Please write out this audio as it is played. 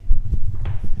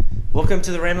Welcome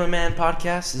to the Rambling Man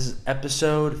podcast. This is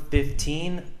episode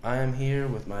 15. I am here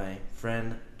with my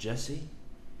friend Jesse.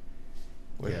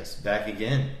 Yes, back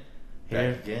again.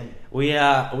 Here. Back again. We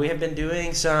have been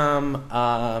doing some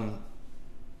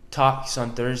talks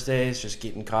on Thursdays, just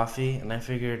getting coffee, and I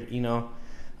figured, a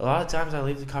lot of times I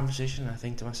leave the conversation and I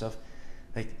think to myself,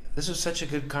 like, this was such a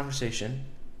good conversation.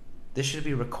 This should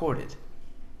be recorded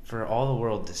for all the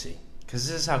world to see, because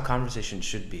this is how conversation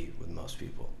should be with most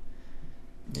people.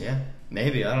 Yeah,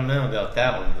 maybe. I don't know about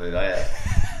that one,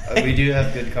 but we do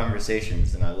have good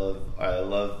conversations, and I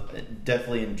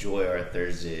definitely enjoy our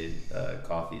Thursday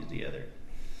coffees together.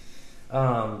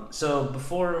 So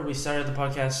before we started the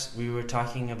podcast, we were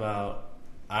talking about.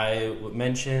 I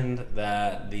mentioned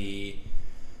that the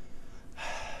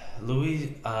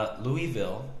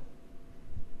Louisville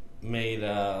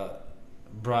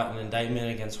brought an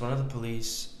indictment against one of the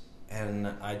police, and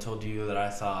I told you that I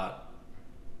thought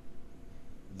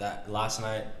that last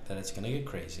night that it's gonna get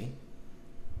crazy.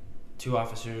 2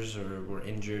 officers were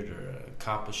injured, or a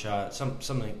cop was shot.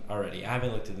 Something already. I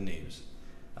haven't looked at the news.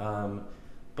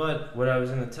 But what I was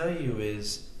gonna tell you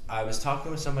is I was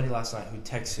talking with somebody last night who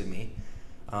texted me,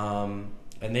 and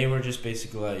they were just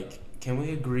basically like, "Can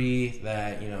we agree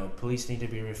that police need to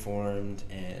be reformed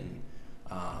and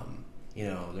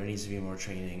there needs to be more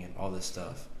training and all this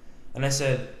stuff?" And I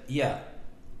said, "Yeah,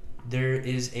 there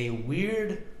is a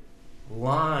weird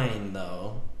line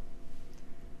though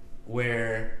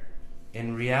where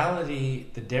in reality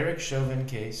the Derek Chauvin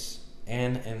case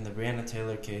and in the Breonna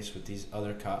Taylor case with these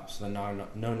other cops, the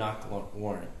no-knock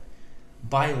warrant,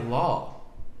 by law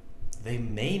they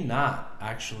may not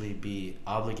actually be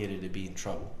obligated to be in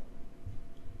trouble.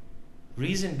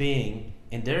 Reason being,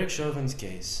 in Derek Chauvin's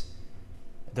case,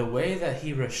 the way that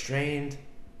he restrained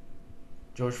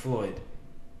George Floyd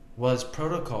was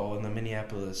protocol in the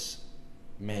Minneapolis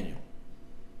manual,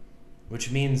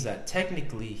 which means that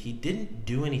technically he didn't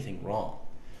do anything wrong.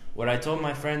 What I told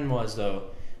my friend was,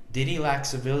 though, did he lack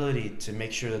civility to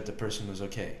make sure that the person was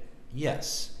okay?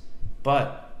 Yes.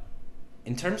 But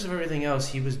in terms of everything else,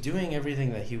 he was doing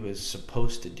everything that he was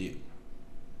supposed to do.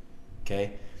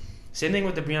 Okay? Same thing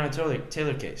with the Breonna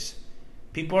Taylor case.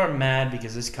 People are mad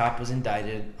because this cop was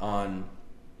indicted on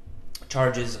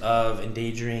charges of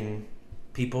endangering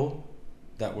people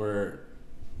that were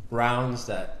rounds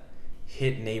that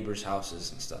hit neighbors'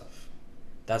 houses and stuff.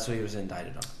 That's what he was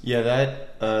indicted on. Yeah,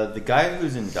 that the guy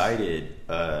who's indicted.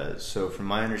 So from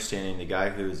my understanding, the guy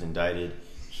who was indicted,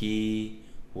 he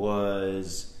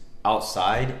was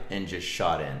outside and just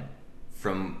shot in.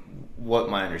 From what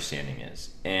my understanding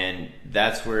is, and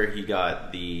that's where he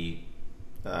got the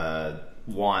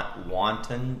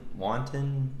wanton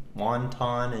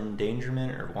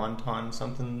endangerment or wanton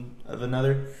something of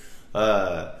another.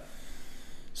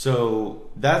 So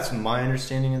that's my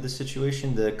understanding of the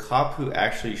situation. The cop who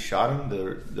actually shot him,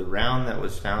 the round that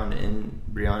was found in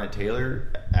Breonna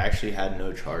Taylor, actually had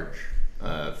no charge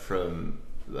from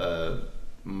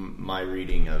my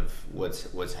reading of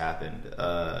what's happened.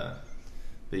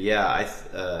 But yeah,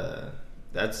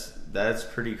 that's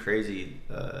pretty crazy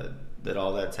that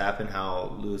all that's happened.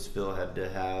 How Louisville had to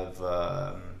have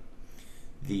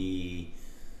the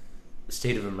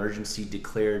state of emergency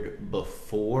declared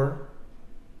before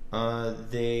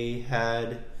they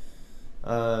had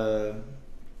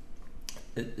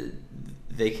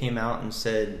they came out and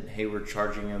said, "Hey, we're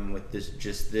charging him with this,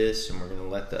 and we're going to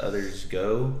let the others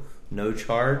go, no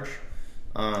charge."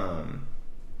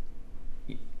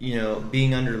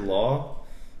 Being under law,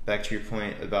 back to your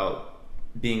point about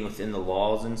being within the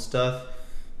laws and stuff,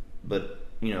 but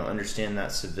understand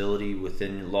that civility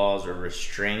within laws or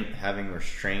having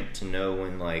restraint to know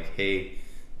when, like, hey,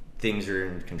 things are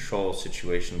in control,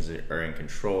 situations are in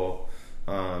control,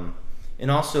 and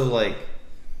also like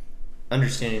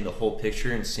understanding the whole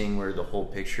picture and seeing where the whole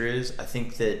picture is. I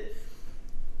think that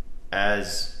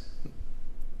as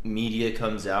media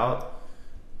comes out,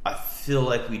 I feel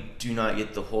like we do not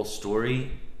get the whole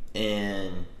story,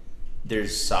 and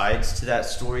there's sides to that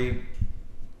story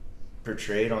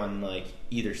portrayed on like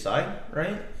either side,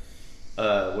 right?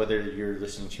 Whether you're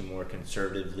listening to more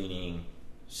conservative leaning,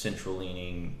 central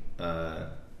leaning,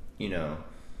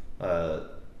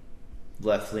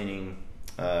 left leaning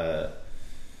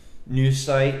news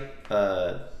site,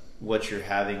 what you're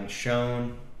having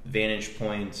shown, vantage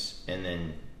points, and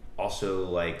then also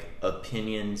like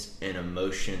opinions and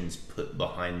emotions put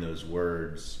behind those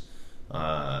words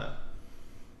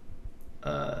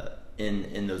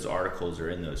in those articles or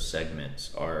in those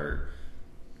segments are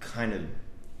kind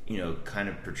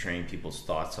of portraying people's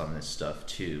thoughts on this stuff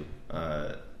too,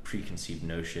 preconceived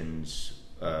notions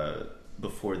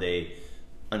before they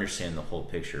understand the whole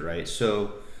picture, right?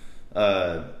 So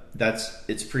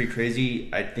it's pretty crazy.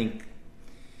 I think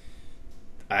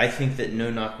that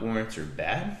no-knock warrants are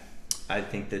bad. I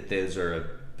think that those are a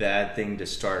bad thing to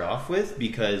start off with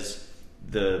because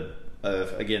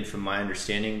again, from my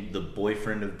understanding, the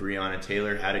boyfriend of Breonna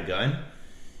Taylor had a gun,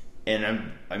 and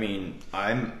I'm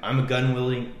a gun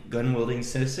wielding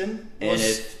citizen, and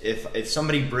if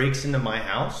somebody breaks into my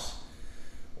house,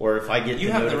 or if I get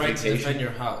you have the right to defend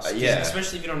your house,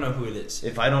 especially if you don't know who it is.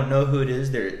 If I don't know who it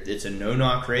is, it's a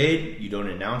no-knock raid. You don't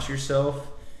announce yourself.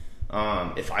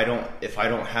 If I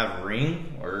don't have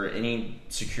Ring or any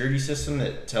security system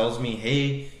that tells me,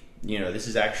 hey, this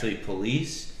is actually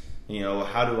police.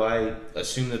 How do I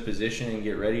assume the position and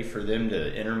get ready for them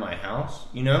to enter my house?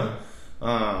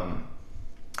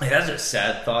 That's a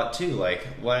sad thought too. Like,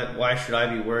 why should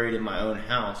I be worried in my own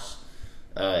house,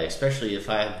 especially if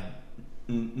I have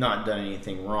not done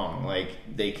anything wrong? Like,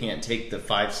 they can't take the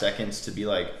 5 seconds to be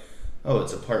like, oh,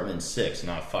 it's apartment 6,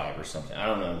 not 5 or something. I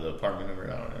don't know the apartment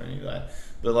number. I don't know any of that.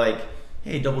 But like,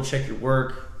 hey, double check your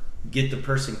work. Get the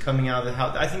person coming out of the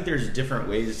house. I think there's different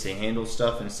ways to handle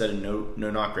stuff instead of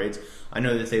no-knock raids. I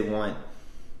know that they want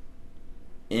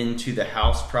into the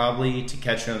house probably to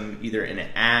catch them either in an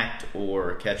act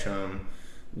or catch them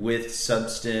with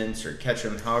substance or catch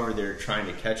them however they're trying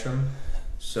to catch them.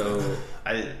 So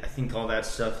I think all that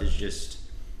stuff is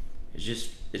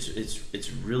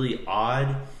it's really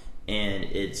odd, and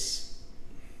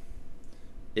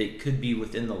it could be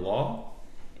within the law,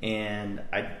 and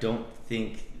I don't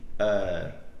think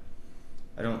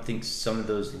some of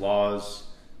those laws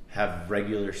have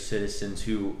regular citizens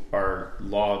who are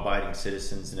law-abiding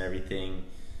citizens and everything,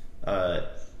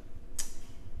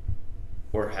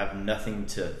 or have nothing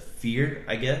to fear,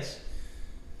 I guess,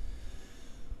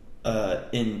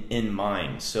 in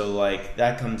mind. So like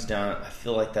that comes down. I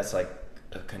feel like that's like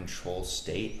a control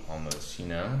state almost,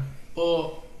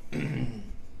 Well,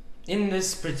 in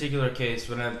this particular case,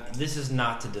 this is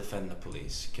not to defend the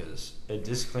police, because a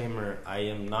disclaimer: I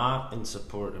am not in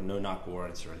support of no-knock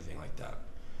warrants or anything like that.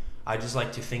 I just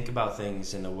like to think about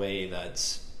things in a way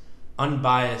that's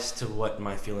unbiased to what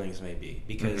my feelings may be,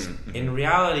 because in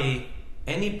reality,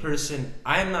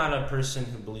 I'm not a person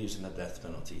who believes in the death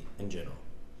penalty in general.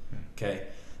 Okay,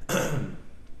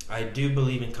 I do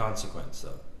believe in consequence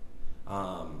though.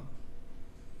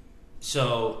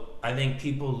 So I think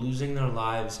people losing their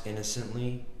lives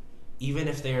innocently, even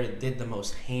if they did the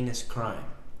most heinous crime,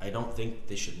 I don't think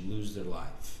they should lose their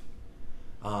life.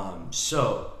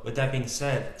 So with that being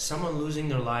said, someone losing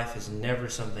their life is never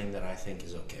something that I think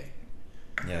is okay.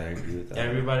 Yeah, I agree with that.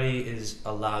 Everybody is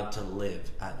allowed to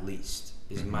live, at least,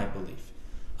 is my belief.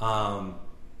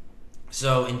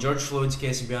 So in George Floyd's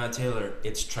case and Breonna Taylor,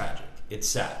 it's tragic. It's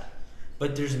sad.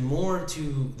 But there's more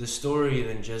to the story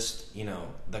than just,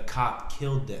 the cop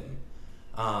killed them.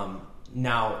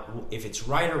 Now, if it's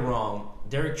right or wrong,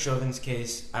 Derek Chauvin's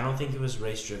case, I don't think it was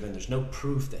race-driven. There's no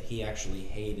proof that he actually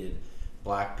hated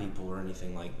black people or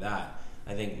anything like that.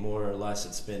 I think more or less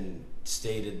it's been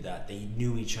stated that they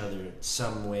knew each other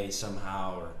some way,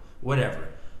 somehow, or whatever.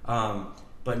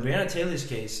 But in Breonna Taylor's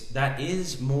case, that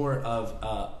is more of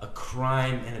a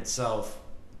crime in itself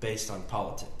based on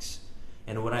politics.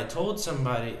 And what I told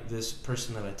this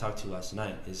person that I talked to last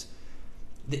night, is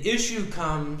the issue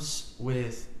comes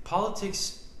with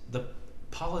politics. The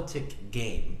politic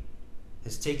game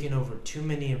has taken over too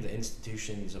many of the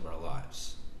institutions of our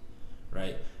lives,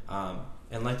 right?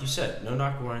 And like you said,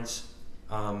 no-knock warrants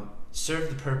serve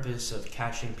the purpose of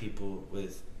catching people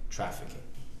with trafficking.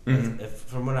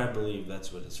 From what I believe,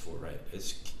 that's what it's for, right?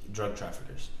 It's drug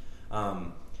traffickers.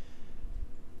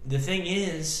 The thing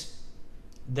is,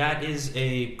 that is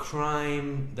a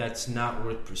crime that's not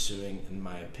worth pursuing, in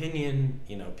my opinion.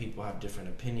 People have different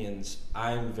opinions.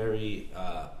 I'm very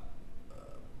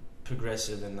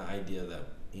progressive in the idea that,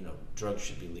 drugs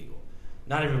should be legal.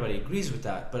 Not everybody agrees with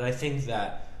that, but I think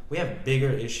that we have bigger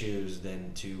issues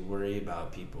than to worry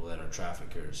about people that are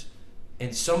traffickers.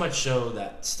 And so much so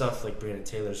that stuff like Breonna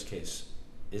Taylor's case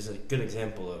is a good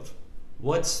example of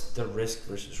what's the risk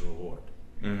versus reward,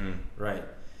 right?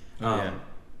 Yeah.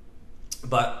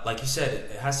 But like you said,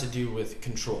 it has to do with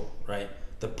control, right?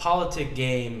 The politic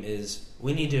game is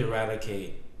we need to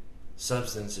eradicate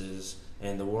substances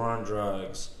and the war on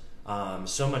drugs,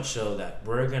 so much so that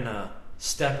we're going to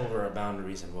step over our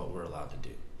boundaries and what we're allowed to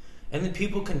do. And then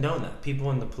people condone that. People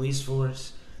in the police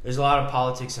force, there's a lot of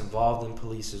politics involved in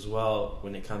police as well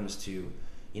when it comes to,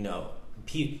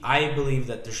 I believe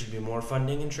that there should be more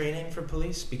funding and training for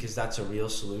police because that's a real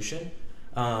solution.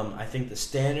 I think the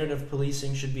standard of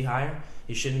policing should be higher.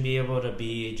 You shouldn't be able to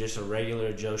be just a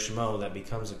regular Joe Schmo that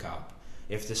becomes a cop.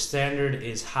 if the standard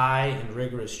is high and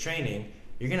rigorous training,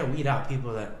 you're going to weed out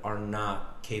people that are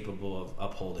not capable of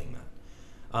upholding that.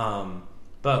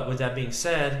 But with that being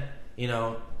said,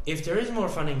 if there is more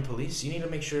funding police, you need to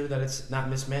make sure that it's not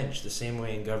mismanaged the same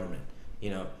way in government.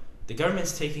 The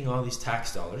government's taking all these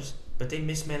tax dollars, but they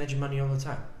mismanage money all the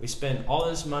time. We spend all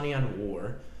this money on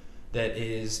war that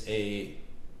is a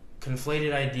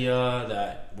conflated idea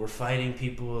that we're fighting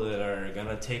people that are going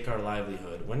to take our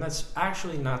livelihood, when that's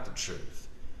actually not the truth.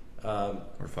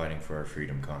 We're fighting for our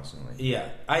freedom constantly. Yeah.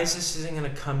 ISIS isn't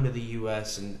going to come to the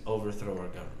U.S. and overthrow our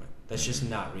government. That's just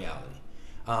not reality.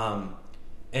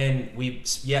 And we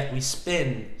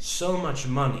spend so much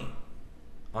money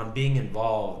on being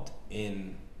involved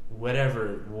in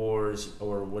whatever wars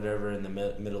or whatever in the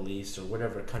Middle East or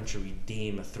whatever country we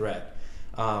deem a threat.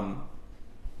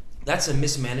 That's a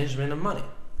mismanagement of money.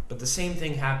 But the same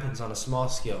thing happens on a small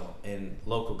scale in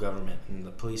local government and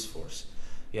the police force.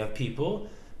 You have people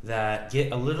that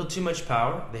get a little too much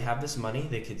power. They have this money.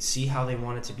 They could see how they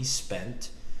want it to be spent,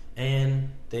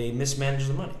 and they mismanage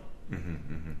the money.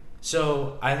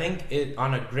 So I think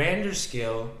on a grander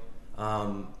scale,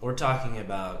 we're talking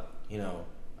about,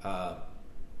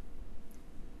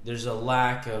 there's a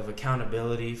lack of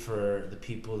accountability for the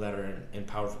people that are in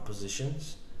powerful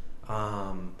positions.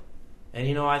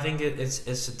 And I think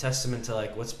it's a testament to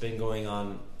like what's been going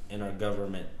on in our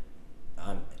government,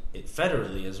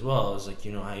 federally as well. Is like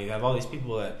how you have all these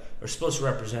people that are supposed to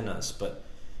represent us, but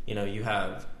you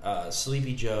have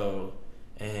Sleepy Joe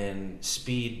and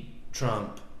Speed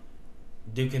Trump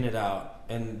duking it out,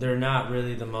 and they're not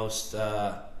really the most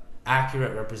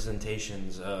accurate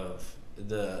representations of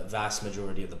the vast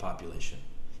majority of the population.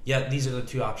 Yet these are the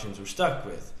two options we're stuck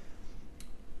with,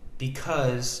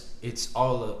 because it's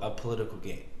all a political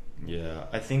game. Yeah,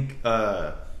 I think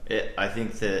that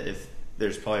if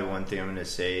there's probably one thing I'm going to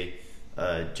say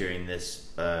during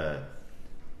this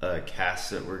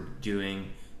cast that we're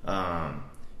doing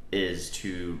is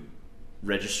to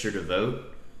register to vote.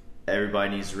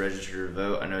 Everybody needs to register to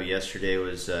vote. I know yesterday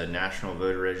was National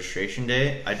Voter Registration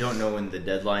Day. I don't know when the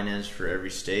deadline is for every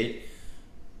state,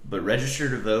 but register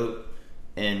to vote.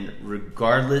 And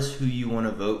regardless who you want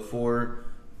to vote for,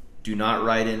 do not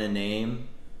write in a name,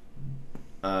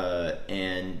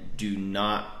 and do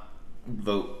not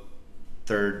vote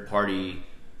third party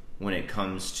when it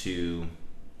comes to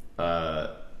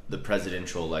the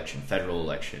presidential election, federal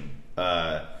election.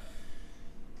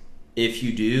 If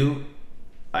you do,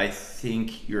 I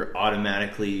think you're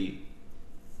automatically,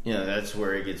 that's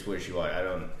where it gets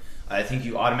wishy-washy. I think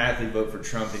you automatically vote for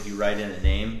Trump if you write in a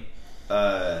name,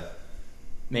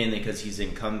 mainly because he's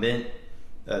incumbent,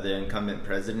 the incumbent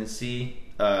presidency.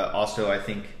 Also, I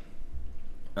think,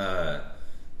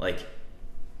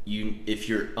 if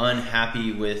you're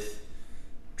unhappy with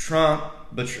Trump,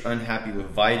 but you're unhappy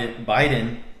with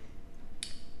Biden,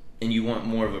 and you want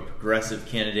more of a progressive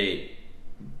candidate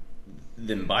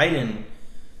than Biden,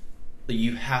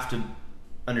 you have to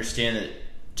understand that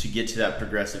to get to that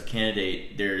progressive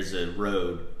candidate, there's a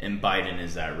road, and Biden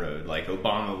is that road. Like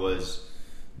Obama was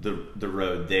the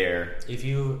road there. If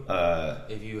you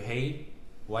hate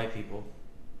white people,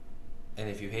 and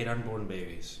if you hate unborn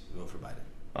babies, vote for Biden.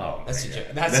 Oh, that's a joke.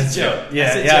 That's a joke.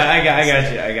 Yeah, I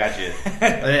got you.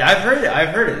 I've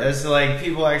heard it. That's like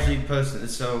people actually post it.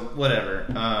 So whatever.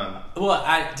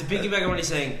 To piggyback on what he's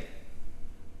saying,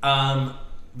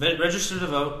 register to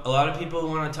vote. A lot of people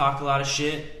want to talk a lot of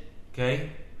shit. Okay,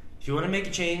 if you want to make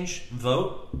a change,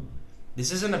 vote.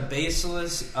 This isn't a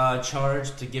baseless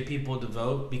charge to get people to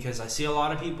vote, because I see a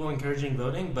lot of people encouraging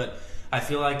voting, but I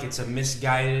feel like it's a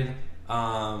misguided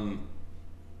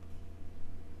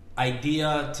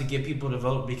idea to get people to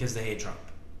vote because they hate Trump.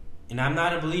 And I'm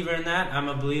not a believer in that. I'm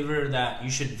a believer that you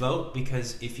should vote,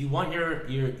 because if you want your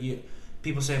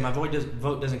people say my vote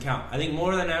doesn't count. I think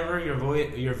more than ever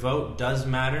your vote does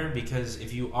matter, because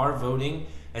if you are voting,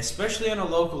 especially on a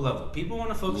local level, people want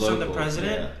to focus on the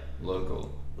president. Yeah,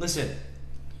 local. Listen,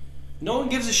 no one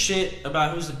gives a shit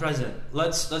about who's the president.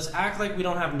 Let's act like we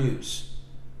don't have news.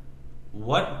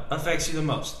 What affects you the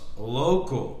most?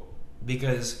 Local.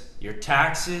 Because your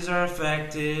taxes are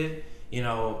affected,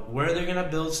 where they're going to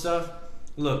build stuff.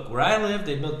 Look, where I live,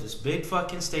 they built this big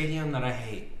fucking stadium that I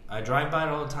hate. I drive by it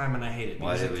all the time and I hate it.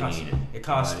 Why do we need it? It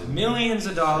costs millions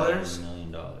of dollars. $7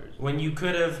 million. When you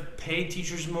could have paid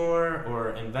teachers more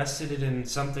or invested it in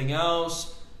something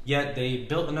else, yet they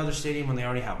built another stadium when they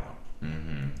already have one.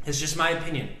 Mm-hmm. It's just my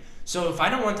opinion. So if I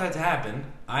don't want that to happen,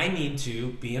 I need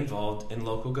to be involved in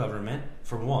local government,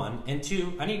 for one. And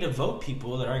two, I need to vote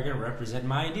people that are going to represent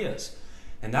my ideas.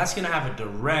 And that's going to have a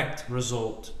direct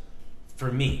result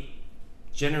for me,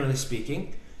 generally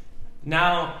speaking.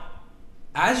 Now,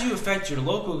 as you affect your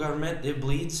local government, it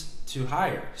bleeds to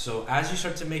higher. So as you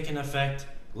start to make an effect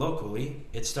locally,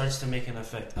 it starts to make an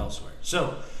effect elsewhere.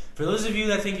 So for those of you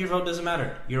that think your vote doesn't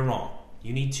matter, you're wrong.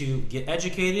 You need to get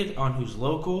educated on who's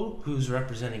local, who's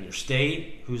representing your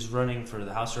state, who's running for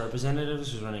the House of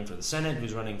Representatives, who's running for the Senate,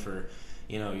 who's running for,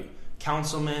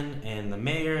 councilman and the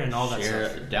mayor and all that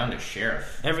stuff. Down to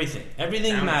sheriff. Everything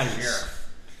Down matters. To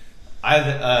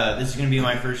sheriff. This is going to be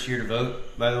my first year to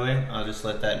vote, by the way. I'll just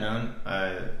let that known.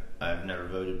 I've never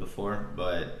voted before,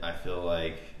 but I feel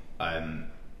like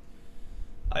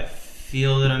I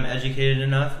feel that I'm educated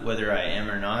enough, whether I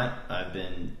am or not. I've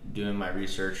been doing my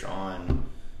research on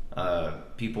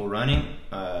people running.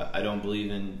 I don't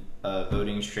believe in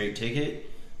voting straight ticket.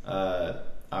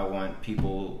 I want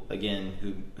people,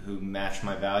 again, who match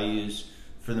my values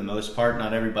for the most part.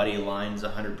 Not everybody aligns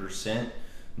 100%,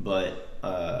 but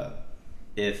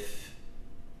if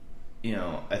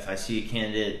I see a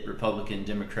candidate, Republican,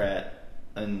 Democrat,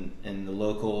 in the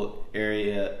local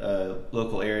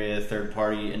area, third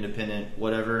party, independent,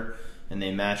 whatever, and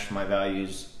they match my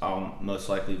values, I'll most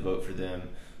likely vote for them.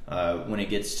 When it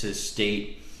gets to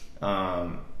state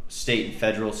and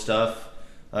federal stuff,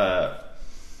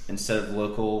 instead of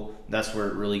local, that's where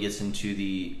it really gets into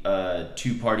the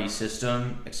two-party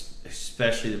system,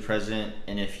 especially the president.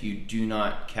 And if you do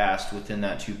not cast within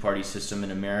that two-party system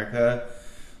in America,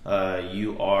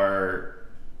 you are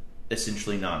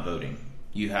essentially not voting.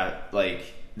 You have I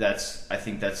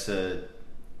think that's a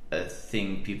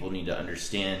thing people need to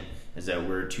understand, is that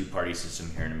we're a two-party system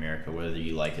here in America, whether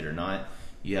you like it or not.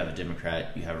 You have a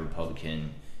Democrat, you have a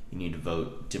Republican. You need to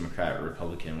vote Democrat or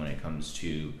Republican when it comes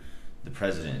to the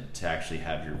president to actually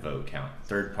have your vote count.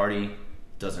 Third party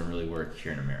doesn't really work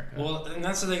here in America. Well, and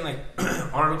that's the thing,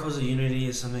 Articles of Unity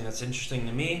is something that's interesting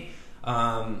to me.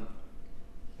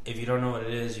 If you don't know what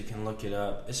it is, you can look it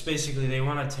up. It's basically they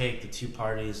want to take the two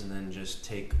parties and then just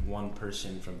take one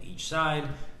person from each side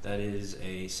that is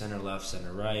a center-left,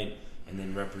 center-right, and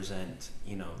then represent,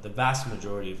 the vast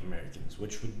majority of Americans,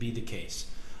 which would be the case.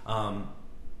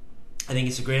 I think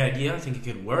it's a great idea. I think it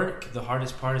could work. The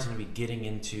hardest part is going to be getting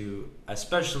into,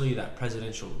 especially that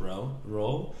presidential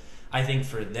role. I think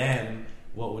for them,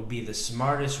 what would be the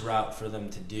smartest route for them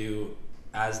to do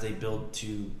as they build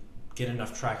to get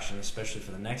enough traction, especially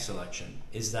for the next election,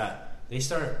 is that they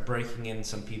start breaking in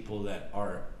some people that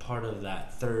are part of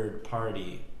that third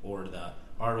party or the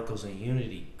Articles of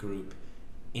Unity group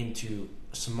into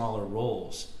smaller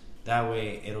roles. That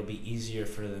way, it'll be easier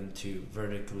for them to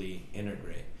vertically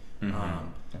integrate. Mm-hmm.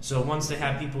 So once they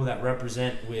have people that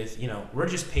represent with, we're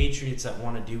just patriots that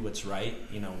want to do what's right.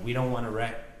 We don't want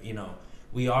to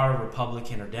we are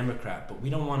Republican or Democrat, but we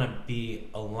don't want to be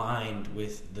aligned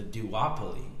with the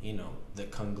duopoly, the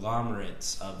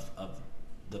conglomerates of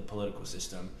the political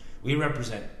system. We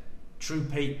represent true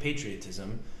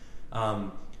patriotism.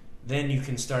 Then you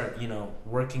can start,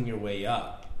 working your way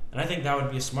up. And I think that would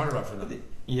be a smarter route for them.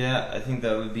 Yeah, I think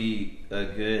that would be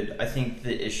good. I think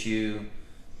the issue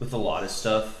with a lot of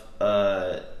stuff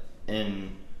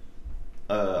in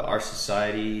our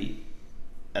society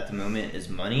at the moment is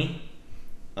money,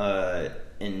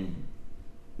 and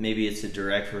maybe it's a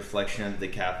direct reflection of the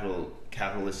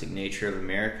capitalistic nature of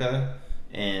America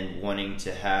and wanting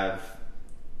to have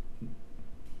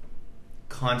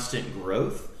constant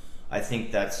growth. I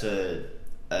think that's a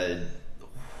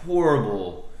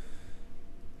horrible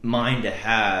mind to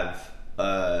have,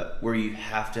 where you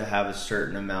have to have a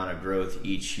certain amount of growth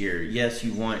each year. Yes,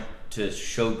 you want to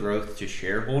show growth to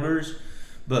shareholders,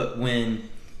 but when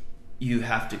you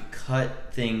have to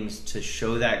cut things to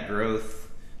show that growth,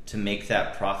 to make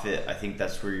that profit, I think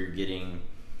that's where you're getting.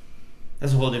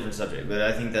 That's a whole different subject, but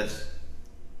I think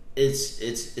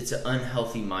it's an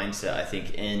unhealthy mindset, I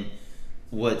think. And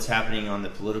what's happening on the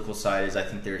political side is I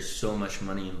think there's so much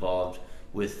money involved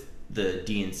with the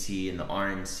DNC and the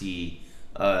RNC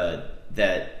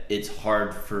that it's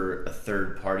hard for a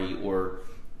third party or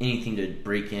anything to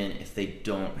break in if they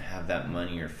don't have that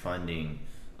money or funding.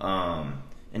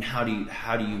 And how do you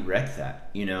wreck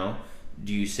that?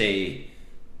 Do you say,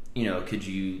 could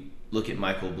you look at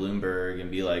Michael Bloomberg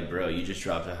and be like, bro, you just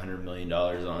dropped $100 million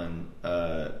on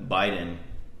Biden.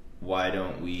 Why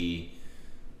don't we,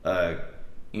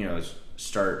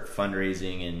 start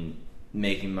fundraising and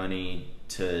making money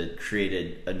to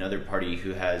create another party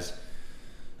who has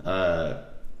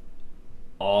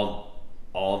all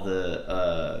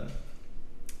the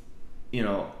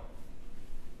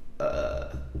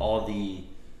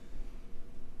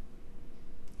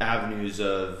avenues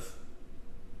of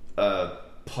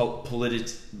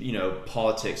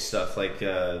politics stuff, like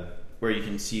where you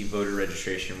can see voter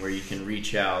registration, where you can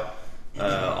reach out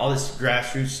all this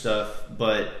grassroots stuff,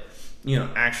 but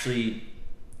actually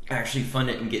fund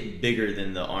it and get bigger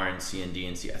than the RNC and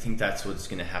DNC. I think that's what's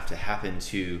going to have to happen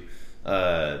to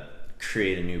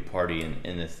create a new party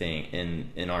in the thing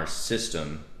in our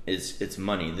system. It's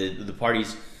money. The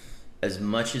parties, as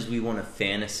much as we want to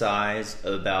fantasize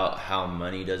about how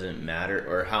money doesn't matter,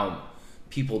 or how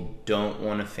people don't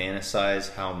want to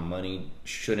fantasize how money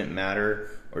shouldn't matter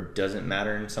or doesn't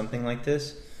matter in something like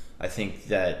this, I think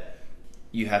that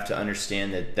you have to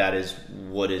understand that is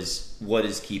what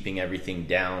is keeping everything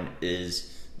down.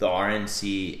 Is the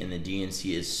RNC and the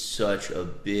DNC is such a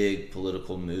big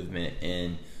political movement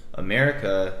in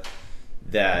America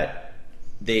that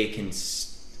they can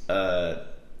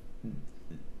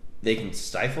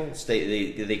stifle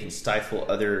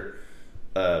other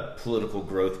political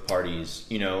growth parties,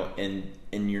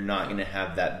 and you're not going to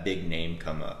have that big name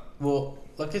come up. Well,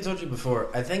 like I told you before,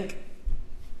 I think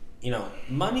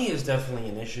money is definitely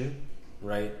an issue,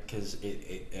 right? Because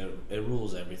it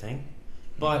rules everything.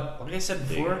 But like I said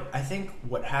before, I think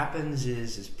what happens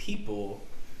is people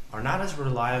are not as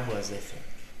reliable as they think,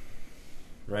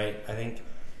 right? I think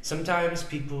sometimes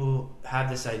people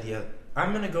have this idea,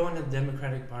 I'm going to go into the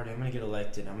Democratic Party, I'm going to get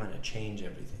elected, I'm going to change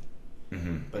everything.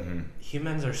 Mm-hmm, but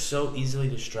humans are so easily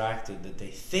distracted that they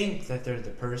think that they're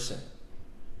the person.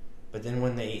 But then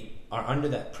when they are under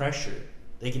that pressure,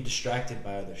 they get distracted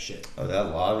by other shit. Oh,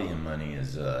 that lobbying money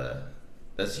is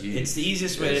that's huge. It's the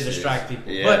easiest way to distract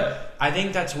people. Yeah. But I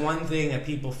think that's one thing that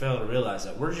people fail to realize,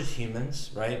 that we're just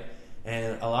humans, right?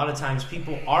 And a lot of times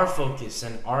people are focused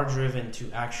and are driven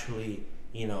to actually,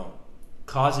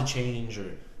 cause a change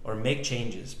or make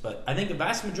changes. But I think a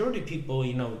vast majority of people,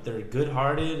 they're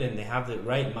good-hearted and they have the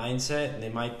right mindset, and they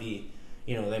might be,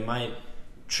 they might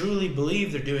truly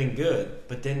believe they're doing good,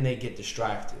 but then they get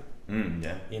distracted.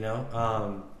 Yeah.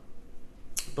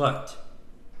 But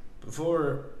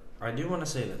before, I do want to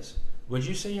say this. Would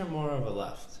you say you're more of a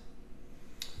left?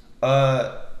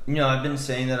 I've been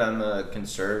saying that I'm a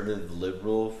conservative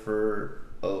liberal for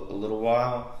a little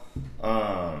while.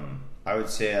 I would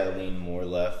say I lean more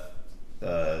left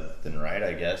than right,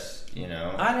 I guess.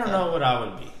 I don't know what I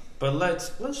would be, but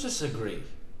let's just agree.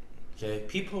 Okay,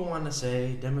 people want to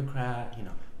say Democrat,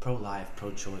 pro-life,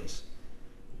 pro-choice,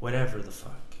 whatever the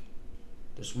fuck.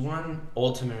 There's one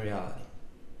ultimate reality.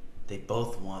 They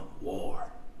both want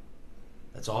war.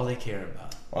 That's all they care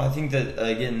about. Well, I think that,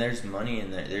 again, there's money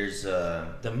in there. There's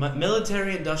the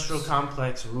military-industrial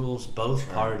complex rules both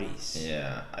parties.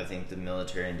 Yeah, I think the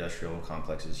military-industrial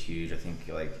complex is huge. I think,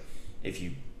 if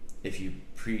you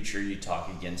preach or you talk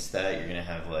against that, you're gonna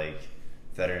have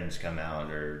veterans come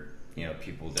out, or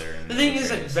people there. The thing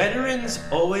is, veterans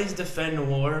always defend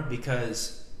war,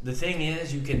 because the thing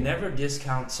is, you can never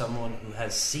discount someone who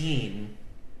has seen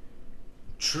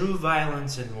true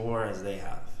violence in war as they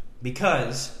have.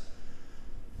 Because,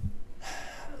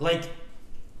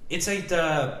 it's like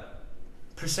the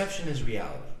perception is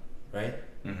reality, right?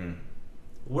 Mm-hmm.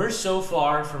 We're so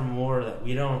far from war that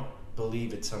we don't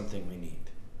believe it's something we need.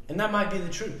 And that might be the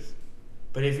truth.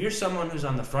 But if you're someone who's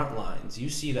on the front lines, you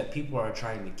see that people are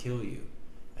trying to kill you,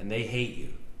 and they hate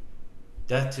you.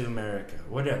 Death to America,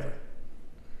 whatever.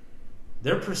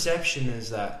 Their perception is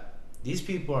that these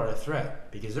people are a threat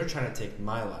because they're trying to take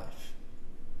my life.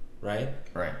 Right?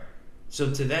 Right. So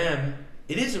to them,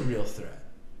 it is a real threat.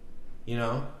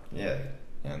 Yeah. Yeah,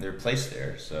 they're placed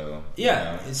there, so...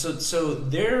 Yeah, so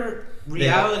their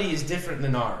reality is different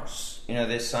than ours.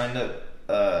 They signed up...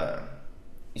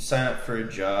 you sign up for a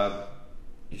job,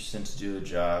 you're sent to do a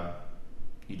job,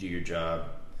 you do your job,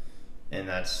 and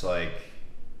that's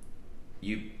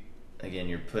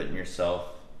you're putting yourself,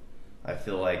 I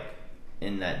feel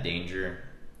in that danger,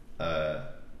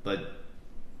 but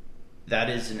that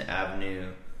is an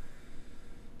avenue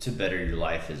to better your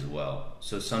life as well.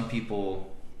 So some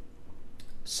people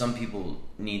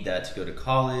need that to go to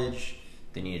college,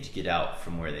 they need it to get out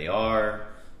from where they are,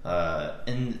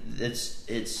 and I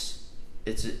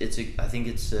think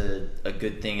it's a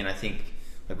good thing. And I think,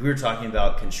 we were talking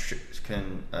about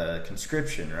conscription,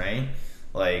 right?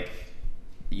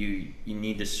 You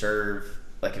need to serve.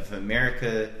 If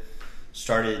America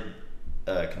started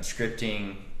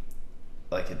conscripting,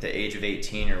 at the age of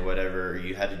 18 or whatever,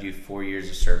 you had to do 4 years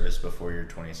of service before you're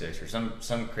 26, or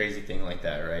some crazy thing like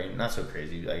that, right? Not so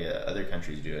crazy. Other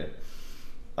countries do it.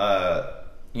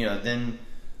 Then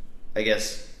I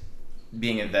guess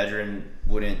being a veteran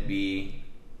wouldn't be,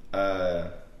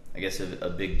 a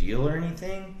big deal or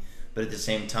anything. But at the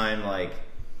same time,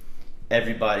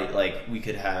 everybody, we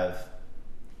could have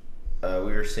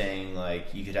we were saying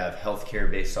like you could have healthcare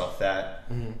based off that,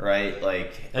 right?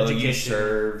 Like you Education.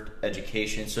 served,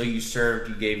 education. So you served,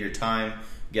 you gave your time.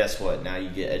 Guess what? Now you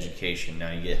get education.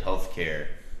 Now you get healthcare.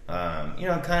 Kind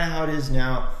of how it is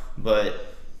now,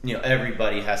 but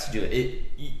everybody has to do it.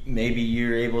 Maybe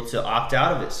you're able to opt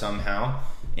out of it somehow,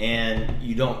 and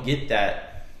you don't get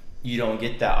that. You don't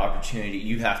get that opportunity.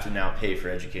 You have to now pay for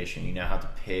education. You now have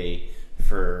to pay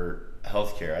for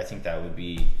healthcare. I think that would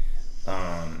be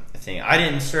a thing. I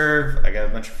didn't serve. I got a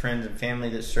bunch of friends and family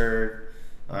that served,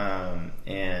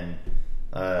 and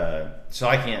so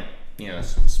I can't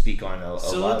speak on a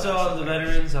Salute lot of to that all stuff. the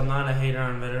veterans. I'm not a hater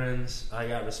on veterans. I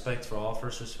got respect for all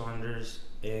first responders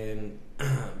and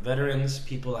veterans.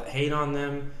 People that hate on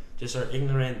them just are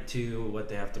ignorant to what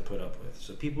they have to put up with.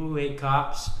 So people who hate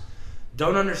cops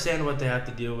don't understand what they have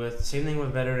to deal with. Same thing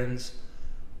with veterans.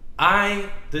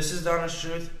 This is the honest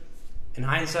truth. In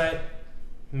hindsight,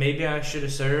 maybe I should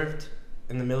have served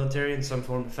in the military in some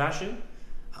form or fashion.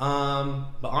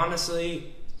 But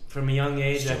honestly, from a young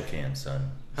age, You still can,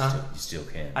 son. You still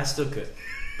can. I still could.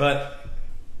 But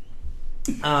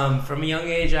from a young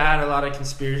age, I had a lot of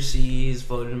conspiracies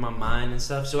floating in my mind and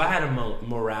stuff. So I had a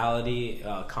morality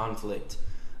conflict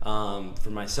for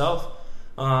myself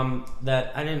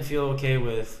that I didn't feel okay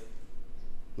with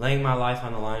laying my life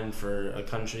on the line for a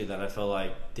country that I felt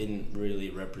like didn't really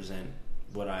represent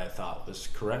what I thought was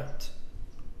correct,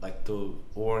 like the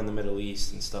war in the Middle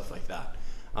East and stuff like that.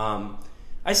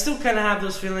 I still kind of have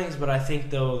those feelings, but I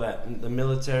think though that the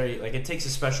military, like, it takes a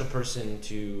special person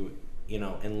to,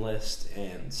 enlist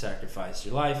and sacrifice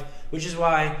your life, which is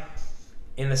why,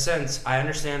 in a sense, I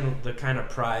understand the kind of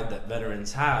pride that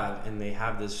veterans have, and they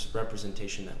have this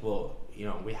representation that,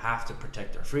 we have to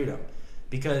protect our freedom,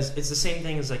 because it's the same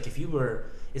thing as like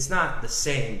it's not the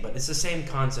same, but it's the same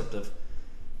concept of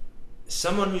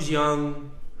someone who's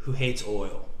young who hates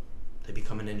oil. They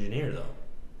become an engineer though.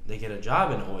 They get a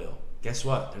job in oil. Guess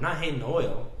what? They're not hating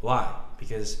oil. Why?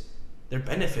 Because they're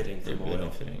benefiting from oil.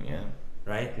 Benefiting, yeah.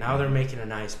 Right? Now they're making a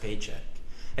nice paycheck.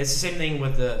 It's the same thing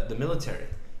with the military.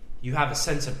 You have a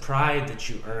sense of pride that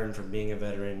you earn from being a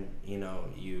veteran.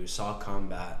 You saw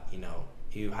combat.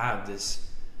 You have this.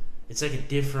 It's like a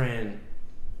different.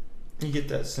 You get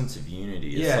that sense of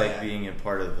unity. It's Yeah, like yeah. being a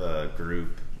part of a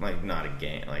group, like not a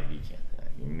gang. Like you can't.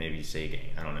 Maybe you say gang.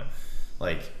 I don't know.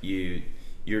 Like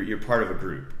you're part of a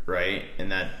group, right?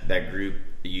 And that group,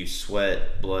 you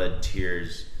sweat, blood,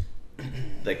 tears.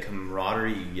 The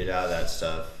camaraderie you get out of that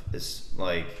stuff is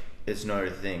like it's no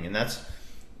other thing. And that's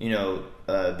being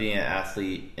an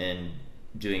athlete and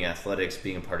doing athletics,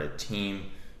 being a part of a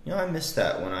team. I missed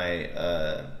that when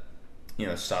I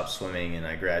stopped swimming and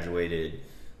I graduated.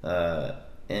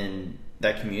 And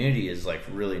that community is like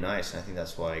really nice, and I think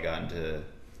that's why I got into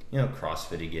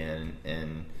CrossFit again.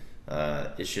 And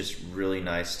it's just really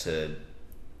nice to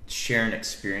share an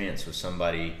experience with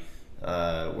somebody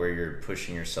where you're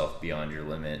pushing yourself beyond your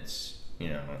limits,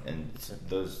 and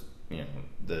those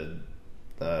the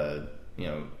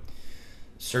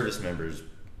service members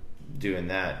doing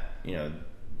that,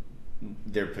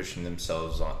 they're pushing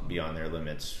themselves beyond their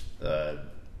limits,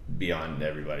 beyond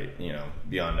everybody,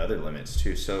 beyond other limits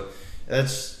too. So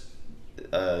that's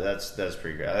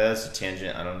pretty great. That's a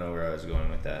tangent. I don't know where I was going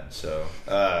with that. So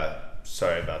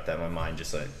sorry about that. My mind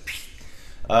just like.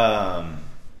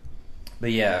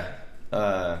 But yeah,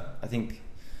 I think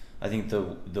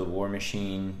the war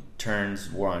machine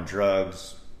turns war on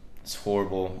drugs. It's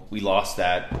horrible. We lost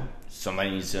that. Somebody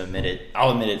needs to admit it.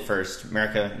 I'll admit it first.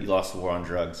 America, you lost the war on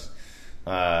drugs.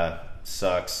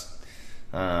 Sucks.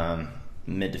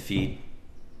 Admit defeat.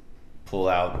 Pull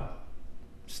out.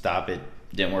 Stop it.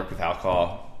 Didn't work with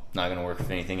alcohol. Not going to work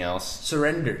with anything else.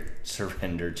 Surrender.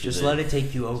 Surrender to Just let it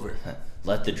take you over.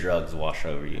 Let the drugs wash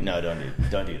over you. No, don't do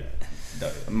that. Don't do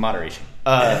that. Moderation.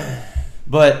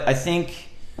 But I think,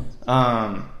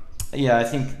 I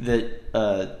think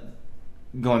that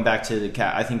going back to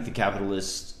I think the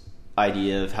capitalist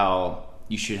idea of how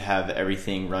you should have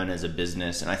everything run as a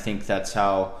business, and I think that's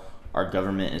how our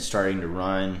government is starting to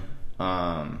run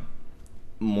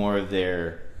more of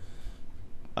their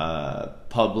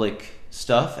public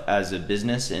stuff as a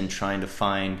business, and trying to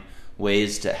find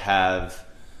ways to have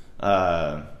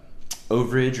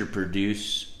overage or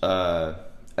produce a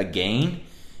gain.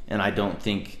 And I don't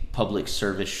think public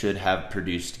service should have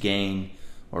produced gain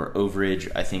or overage.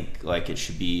 I think like it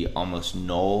should be almost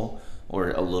null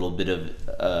or a little bit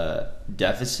of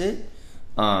deficit.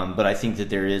 But I think that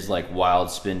there is like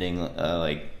wild spending,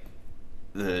 like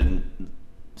the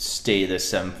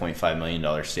 $7.5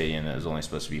 million stadium that was only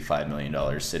supposed to be $5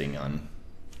 million sitting on,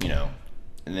 and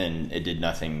then it did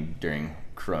nothing during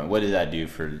Chrome. What did that do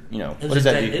for, you know, It what was does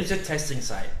that do? It was a testing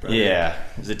site, bro. Yeah,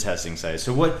 it's a testing site.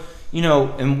 So what, you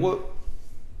know, and what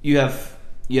you have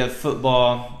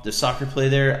football. Does soccer play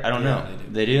there? I don't know.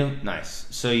 They do. Nice.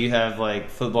 So you have like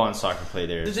football and soccer play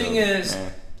there. The thing is,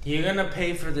 you're gonna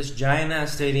pay for this giant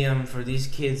ass stadium for these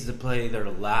kids to play their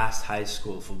last high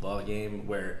school football game,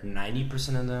 where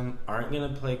 90% of them aren't gonna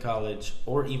play college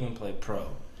or even play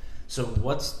pro. So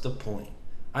what's the point?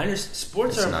 I understand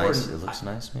sports it's are nice. important. It looks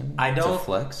nice, maybe. I don't it's a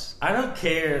flex. I don't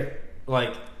care.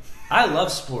 Like, I love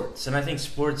sports, and I think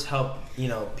sports help, you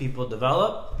know, people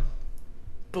develop.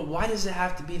 But why does it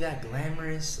have to be that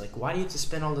glamorous? Like, why do you have to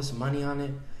spend all this money on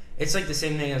it? It's like the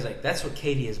same thing as, like, that's what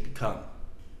Katie has become.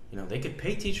 You know, they could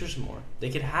pay teachers more. They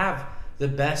could have the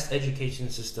best education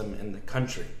system in the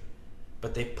country.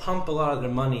 But they pump a lot of their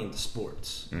money into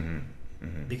sports. Mm-hmm.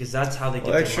 Mm-hmm. Because that's how they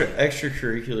get their money.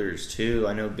 Extracurriculars, too.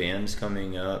 I know band's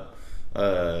coming up.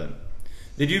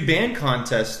 They do band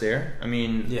contests there. I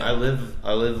mean, yeah. I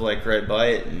live like right by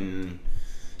it, and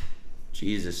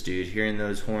Jesus, dude, hearing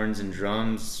those horns and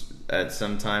drums at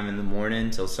some time in the morning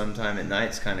till sometime at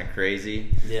night's kind of crazy.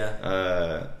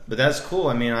 Yeah. But that's cool.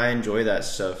 I mean, I enjoy that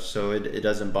stuff, so it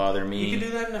doesn't bother me. You can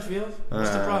do that in the field. What's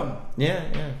the problem? Yeah.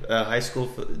 High school,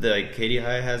 like Katy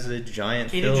High has a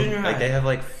giant field. Junior High. Like they have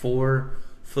like 4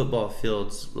 football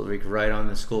fields like right on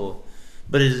the school,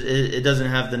 but it doesn't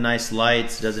have the nice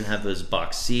lights. It doesn't have those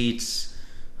box seats.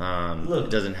 It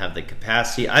doesn't have the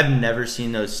capacity. I've never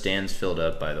seen those stands filled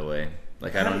up, by the way.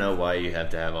 Like, I don't know why you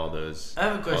have to have all those. I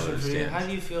have a question for you. How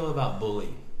do you feel about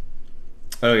bullying?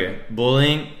 Okay,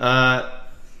 bullying.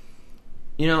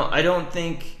 You know, I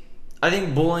think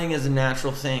bullying is a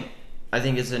natural thing. I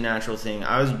think it's a natural thing.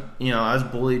 I was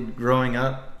bullied growing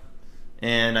up,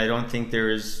 and I don't think there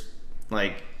was,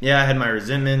 like, yeah, I had my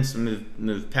resentments,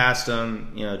 moved past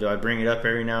them. You know, do I bring it up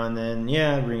every now and then?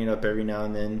 Yeah, I bring it up every now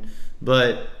and then.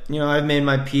 But, you know, I've made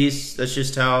my peace. That's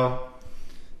just how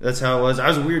it was. I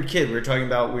was a weird kid. We were talking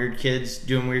about weird kids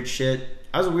doing weird shit.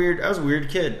 I was a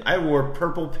weird kid. I wore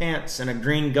purple pants and a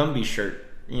green Gumby shirt,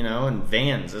 you know, and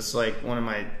Vans. That's like one of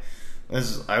my.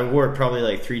 I wore it probably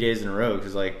like 3 days in a row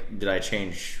because, like, did I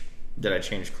change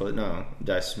clothes? No.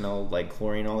 Did I smell like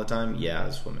chlorine all the time? Yeah, I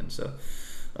was swimming. So,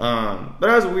 but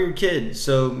I was a weird kid,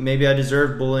 so maybe I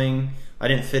deserved bullying. I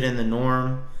didn't fit in the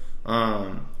norm.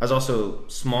 I was also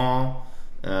small.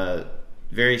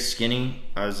 Very skinny.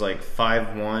 I was like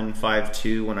 5'1",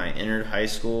 5'2" when I entered high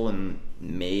school, and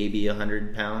maybe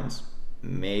 100 pounds.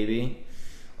 Maybe.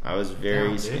 I was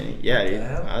very skinny. Dude. Yeah, dude.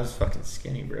 I was fucking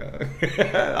skinny, bro.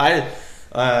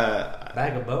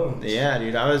 Bag of bones. Yeah,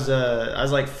 dude. I was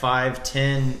like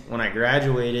 5'10" when I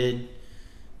graduated.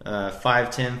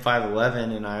 5'10",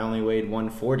 5'11", and I only weighed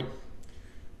 140.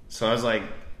 So I was like,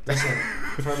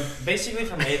 from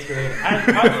 8th grade. I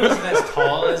probably wasn't as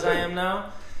tall as I am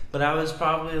now. But I was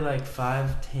probably like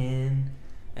 5'10",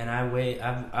 and I've weighed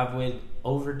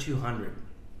over 200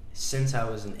 since I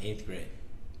was in 8th grade.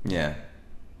 Yeah.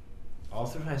 All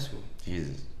through high school.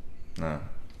 Jesus. No.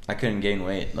 I couldn't gain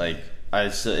weight. Like,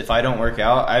 if I don't work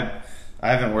out, I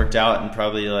haven't worked out in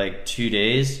probably like 2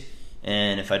 days,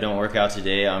 and if I don't work out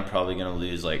today, I'm probably going to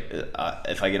lose, like,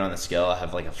 if I get on the scale, I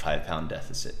have like a 5-pound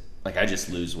deficit. Like, I just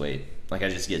lose weight. Like, I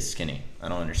just get skinny. I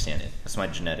don't understand it. That's my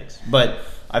genetics. But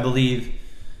I believe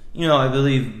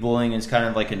bullying is kind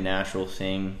of like a natural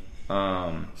thing.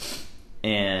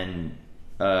 And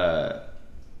I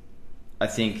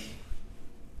think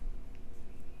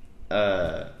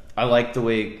I like the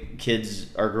way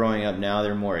kids are growing up now.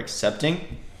 They're more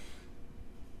accepting.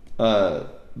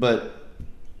 But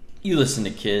you listen to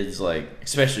kids, like,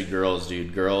 especially girls,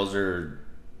 dude. Girls will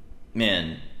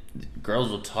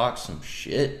talk some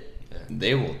shit. Yeah.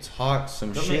 They will talk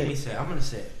some shit. Don't make me say it. I'm going to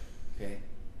say it. Okay?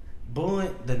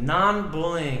 The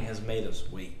non-bullying has made us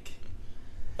weak.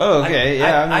 Oh, okay.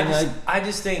 I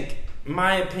just think,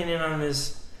 my opinion on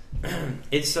this,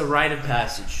 it's a rite of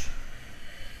passage.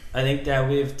 I think that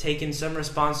we've taken some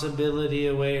responsibility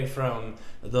away from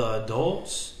the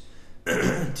adults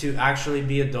to actually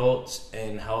be adults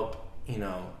and help, you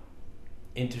know,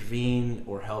 intervene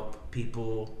or help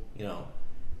people, you know.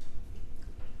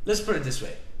 Let's put it this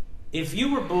way. If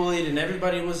you were bullied and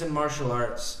everybody was in martial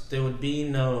arts, there would be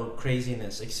no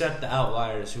craziness except the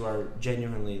outliers who are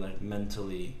genuinely, like,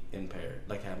 mentally impaired,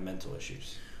 like have mental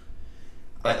issues.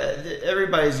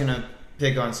 Everybody's going to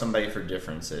pick on somebody for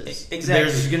differences.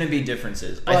 Exactly. There's going to be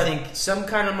differences. But I think some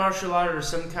kind of martial art or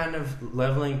some kind of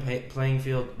leveling playing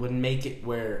field would make it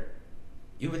where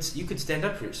you could stand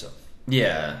up for yourself.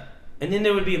 Yeah. And then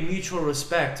there would be a mutual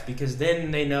respect, because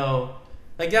then they know,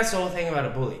 like, that's the whole thing about a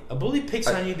bully. A bully picks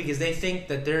on you because they think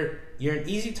that you're an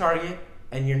easy target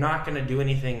and you're not going to do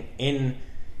anything in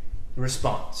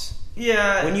response.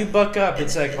 Yeah. When you buck up,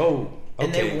 it's like, oh, okay.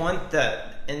 And they want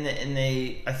that, and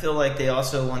they I feel like they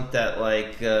also want that,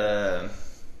 like,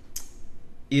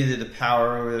 either the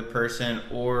power over the person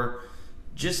or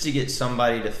just to get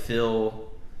somebody to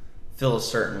feel a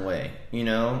certain way, you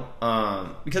know?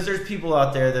 Because there's people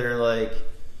out there that are like,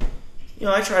 you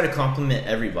know, I try to compliment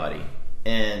everybody,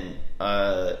 and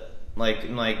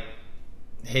like,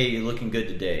 hey, you're looking good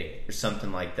today, or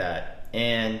something like that.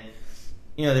 And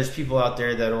you know, there's people out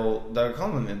there that'll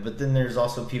compliment, but then there's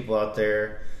also people out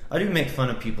there. I do make fun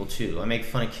of people too. I make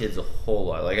fun of kids a whole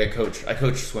lot. Like I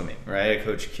coach swimming, right? I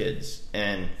coach kids,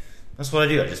 and that's what I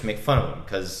do. I just make fun of them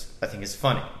because I think it's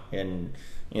funny. And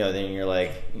you know, then you're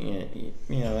like, you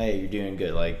know, hey, you're doing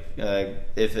good. Like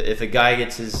if a guy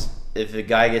gets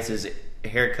his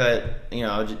haircut, you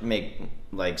know, I'll just make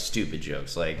like stupid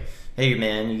jokes like, hey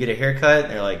man, you get a haircut?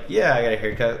 And they're like, yeah, I got a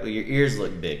haircut. Well, your ears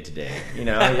look big today. You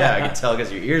know, yeah, I can tell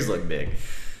because your ears look big.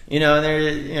 You know, and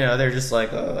they're just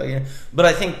like, oh, yeah. But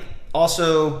I think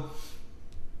also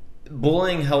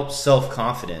bullying helps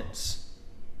self-confidence,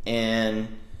 and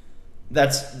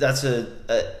that's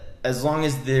as long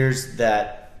as there's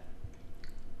that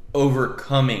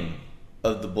overcoming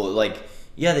of the bully. Like,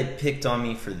 yeah, they picked on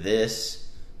me for this,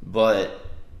 but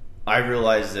I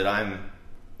realize that I'm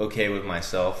okay with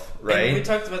myself, right? And we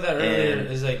talked about that earlier.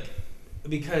 Is like,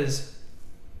 because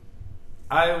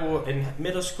in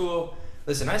middle school,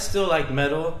 listen, I still like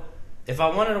metal. If I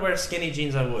wanted to wear skinny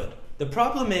jeans, I would. The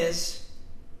problem is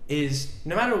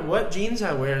no matter what jeans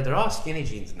I wear, they're all skinny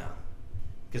jeans now.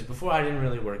 Because before I didn't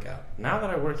really work out. Now that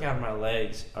I work out, my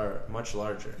legs are much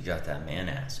larger. You got that man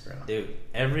ass, bro. Dude,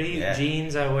 every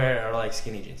jeans I wear are like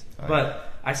skinny jeans. Oh,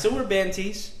 but I still wear band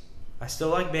tees. I still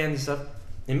like bands and stuff.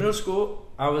 In middle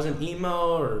school, I was an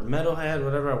emo or metalhead,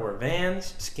 whatever. I wore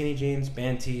Vans, skinny jeans,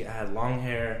 band tee. I had long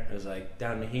hair. It was like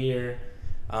down to here.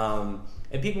 And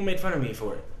people made fun of me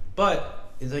for it.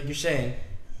 But, it's like you're saying,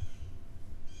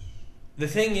 the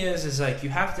thing is like you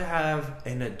have to have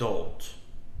an adult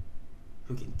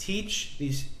who can teach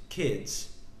these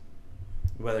kids,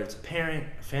 whether it's a parent,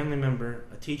 a family member,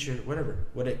 a teacher, whatever.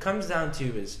 What it comes down to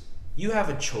is you have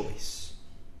a choice.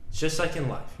 It's just like in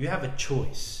life. You have a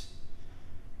choice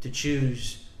to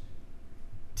choose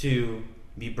to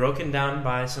be broken down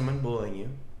by someone bullying you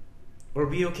or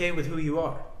be okay with who you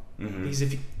are. Mm-hmm. Because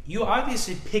if you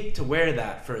obviously pick to wear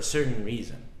that for a certain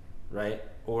reason, right?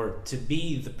 Or to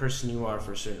be the person you are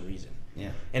for a certain reason.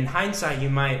 Yeah. In hindsight, you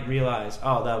might realize,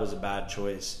 oh, that was a bad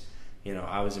choice. You know,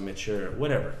 I was immature,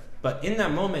 whatever. But in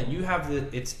that moment, you have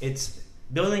it's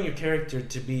building your character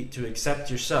to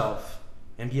accept yourself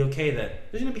and be okay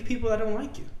that there's going to be people that don't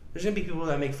like you. There's going to be people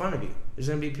that make fun of you. There's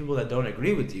going to be people that don't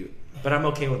agree with you. But I'm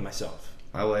okay with myself.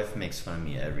 My wife makes fun of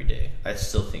me every day. I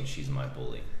still think she's my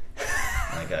bully.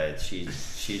 She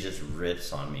just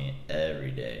rips on me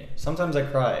every day. Sometimes I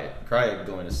cry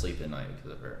going to sleep at night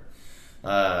because of her.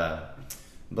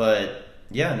 But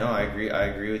yeah, no, I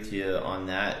agree with you on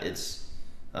that. It's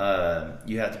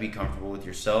you have to be comfortable with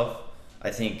yourself.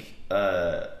 I think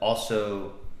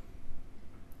also,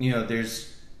 you know,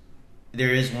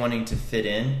 there is wanting to fit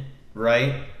in,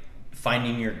 right?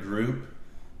 Finding your group,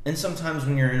 and sometimes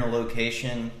when you're in a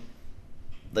location,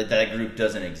 like that group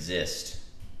doesn't exist.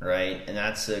 Right, and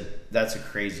that's a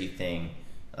crazy thing.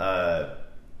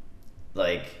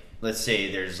 Like, let's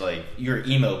say there's like you're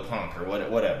emo punk or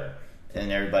whatever,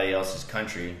 and everybody else is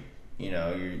country. You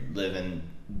know, you live in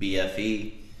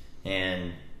BFE,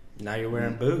 and now you're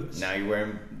wearing boots. Now you're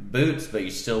wearing boots, but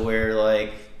you still wear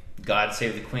like God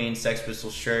Save the Queen, Sex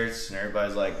Pistols shirts, and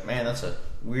everybody's like, "Man, that's a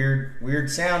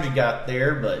weird sound you got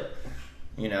there," but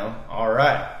you know, all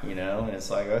right, you know, and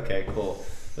it's like, okay, cool,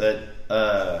 but.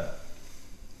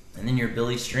 And then you're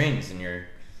Billy Strings, and you're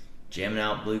jamming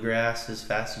out bluegrass as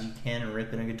fast as you can and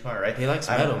ripping a guitar, right? He likes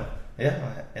metal.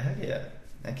 Yeah.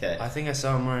 Okay. I think I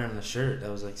saw him wearing a shirt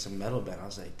that was like some metal band. I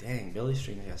was like, dang, Billy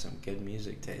Strings got some good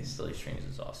music taste. Billy Strings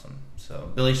is awesome. So,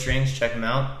 Billy Strings, check him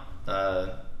out.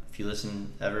 If you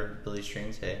listen ever, Billy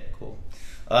Strings, hey, cool.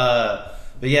 But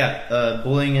yeah,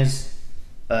 bullying is,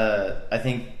 I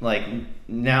think, like,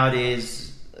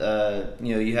 nowadays, you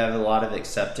know, you have a lot of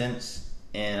acceptance,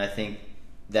 and I think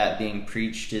that being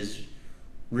preached is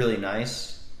really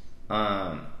nice,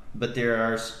 but there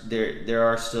are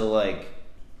still like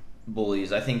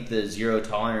bullies. I think the zero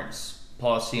tolerance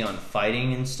policy on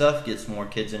fighting and stuff gets more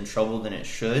kids in trouble than it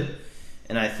should,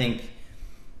 and I think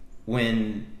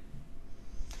when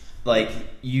like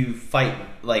you fight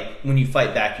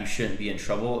back, you shouldn't be in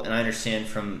trouble. And I understand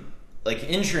from like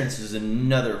insurance is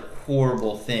another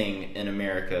horrible thing in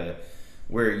America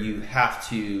where you have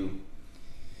to.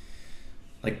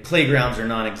 like playgrounds are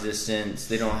non-existent.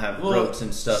 They don't have ropes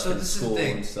and stuff in school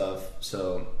and stuff.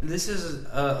 So this is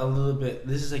a little bit.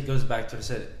 This is like goes back to what I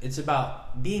said. It's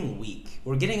about being weak.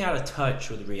 We're getting out of touch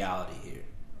with reality here.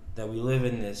 That we live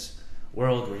in this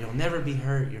world where you'll never be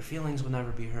hurt. Your feelings will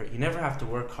never be hurt. You never have to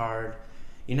work hard.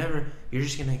 You're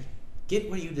just gonna get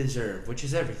what you deserve, which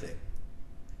is everything.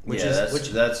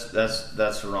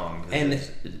 That's wrong. And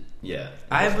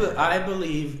I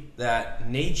believe that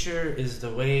nature is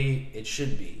the way it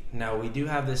should be. Now, we do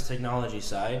have this technology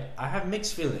side. I have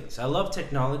mixed feelings. I love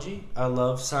technology. I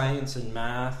love science and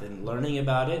math and learning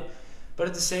about it. But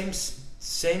at the same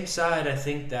side, I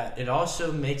think that it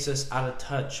also makes us out of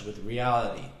touch with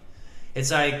reality. It's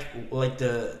like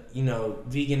the,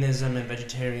 veganism and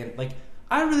vegetarian. Like,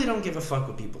 I really don't give a fuck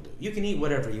what people do. You can eat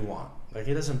whatever you want. Like,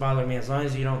 it doesn't bother me as long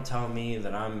as you don't tell me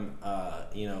that I'm,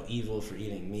 evil for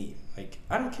eating meat. Like,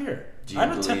 I don't care. Do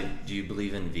you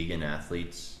believe in vegan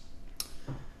athletes?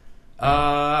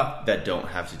 That don't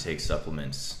have to take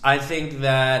supplements. I think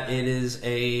that it is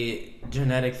a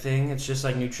genetic thing. It's just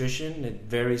like nutrition. It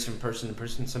varies from person to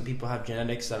person. Some people have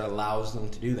genetics that allows them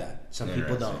to do that. Some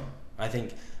people don't. I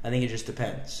think it just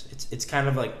depends. It's kind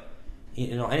of like,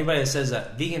 anybody that says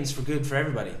that vegan's good for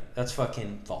everybody, that's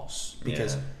fucking false.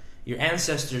 Because your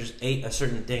ancestors ate a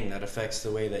certain thing that affects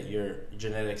the way that your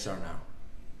genetics are now.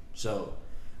 So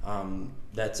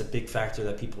that's a big factor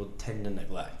that people tend to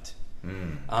neglect.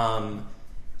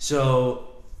 So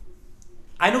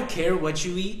I don't care what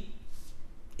you eat.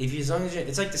 As long as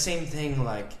it's like the same thing.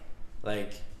 Like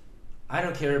I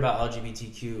don't care about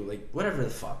LGBTQ. Like whatever the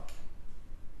fuck.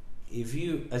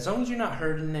 As long as you're not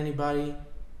hurting anybody,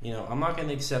 I'm not going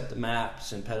to accept the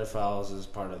maps and pedophiles as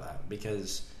part of that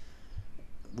because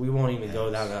we won't even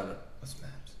go down that. What's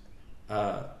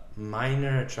maps?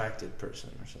 Minor attracted person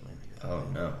or something like that. Oh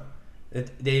no.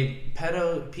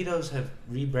 Pedos have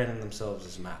rebranded themselves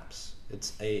as maps.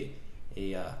 It's a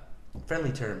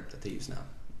friendly term that they use now.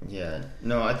 Yeah.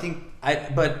 No, I think.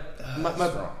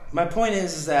 My point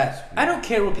is that I don't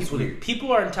care what people do.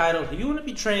 People are entitled. If you want to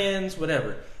be trans,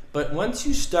 whatever. But once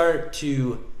you start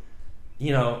to,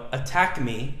 attack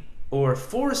me or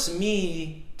force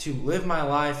me to live my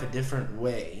life a different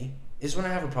way, is when I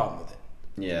have a problem with it.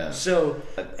 Yeah. So,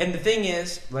 and the thing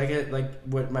is,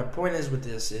 what my point is with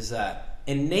this is that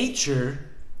in nature,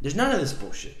 there's none of this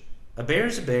bullshit. A bear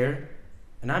is a bear,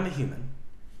 and I'm a human.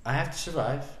 I have to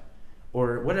survive,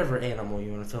 or whatever animal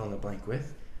you want to fill in the blank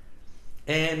with.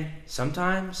 And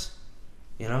sometimes,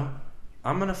 I'm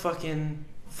gonna fucking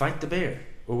fight the bear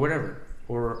or whatever,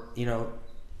 or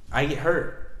I get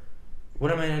hurt.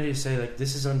 What am I gonna do? Say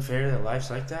this is unfair that life's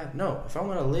like that? No. If I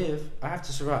want to live, I have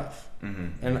to survive.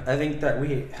 Mm-hmm. And I think that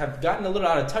we have gotten a little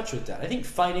out of touch with that. I think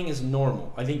fighting is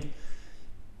normal. I think,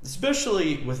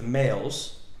 especially with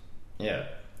males,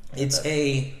 it's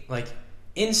a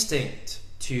instinct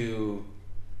to,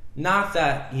 not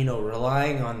that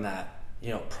relying on that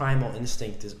primal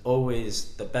instinct is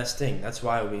always the best thing. That's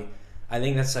why I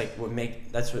think that's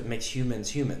what makes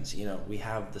humans. We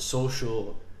have the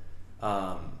social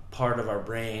part of our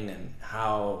brain and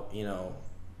how we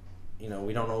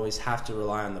don't always have to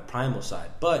rely on the primal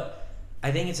side, but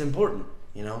I think it's important.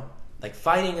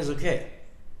 Fighting is okay,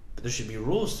 but there should be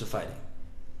rules to fighting.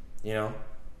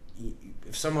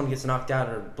 If someone gets knocked out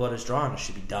or blood is drawn, it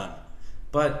should be done.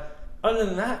 But other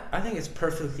than that, I think it's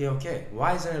perfectly okay.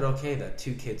 Why isn't it okay that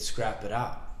two kids scrap it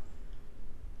out?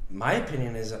 My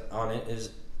opinion is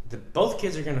that both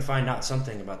kids are going to find out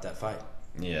something about that fight.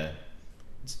 Yeah.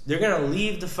 They're going to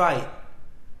leave the fight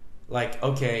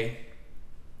okay,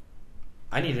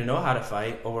 I need to know how to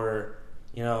fight, or,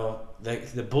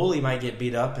 the bully might get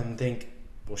beat up and think,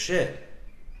 well, shit,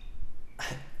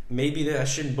 maybe I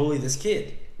shouldn't bully this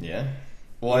kid. Yeah.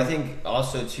 Well, I think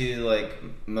also, too,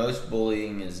 most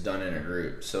bullying is done in a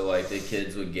group. So, the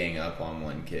kids would gang up on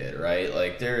one kid,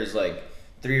 right? There's,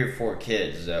 3 or 4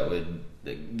 kids that would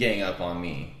gang up on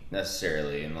me,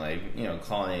 necessarily, and,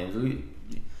 call names.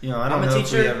 I don't know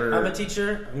if we ever... I'm a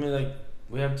teacher. I mean,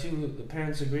 we have the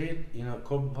parents agreed,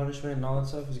 corporal punishment and all that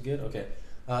stuff is good. Okay.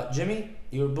 Jimmy,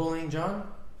 you were bullying John?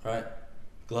 All right.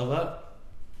 Glove up.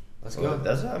 Let's go.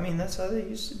 That's how they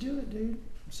used to do it, dude.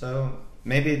 So,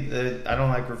 maybe I don't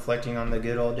like reflecting on the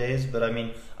good old days, but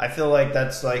I feel like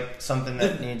that's something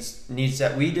that needs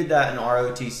that. We did that in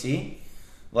ROTC.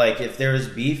 If there was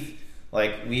beef,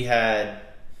 we had,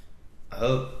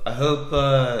 I hope,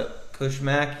 Coach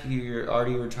Mac, you're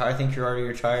already retired. I think you're already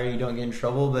retired. You don't get in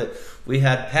trouble, but we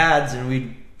had pads and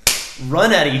we'd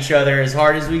run at each other as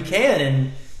hard as we can,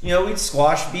 and we'd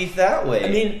squash beef that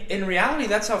way. In reality,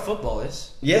 that's how football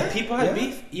is. Yeah, if people had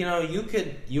beef.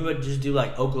 You would just do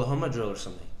Oklahoma drill or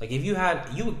something. Like if you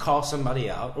would call somebody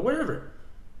out or whatever,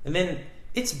 and then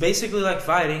it's basically like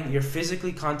fighting. You're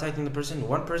physically contacting the person.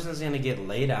 One person's going to get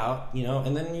laid out,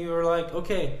 and then you're like,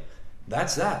 okay,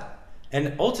 that's that.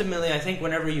 And ultimately, I think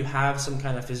whenever you have some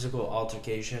kind of physical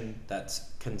altercation that's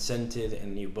consented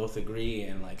and you both agree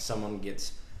and like someone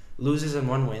loses and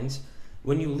one wins,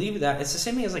 when you leave that, it's the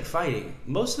same thing as like fighting.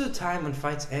 Most of the time when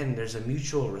fights end, there's a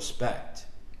mutual respect.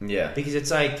 Yeah. Because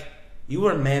it's like, you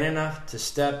were man enough to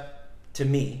step to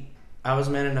me. I was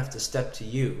man enough to step to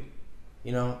you.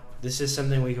 This is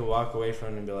something we could walk away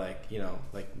from and be like,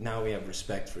 like now we have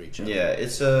respect for each other. Yeah,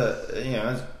 it's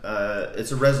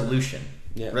a resolution.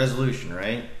 Yeah. Resolution,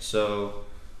 right? So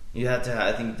you have to.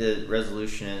 I think the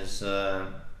resolution is a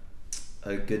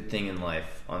good thing in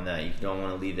life. On that, you don't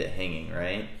want to leave it hanging,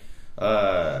 right?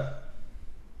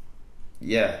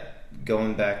 Yeah,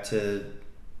 going back to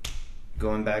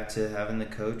having the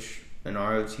coach in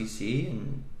ROTC,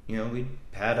 and we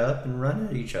pad up and run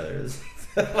at each other.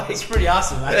 It's pretty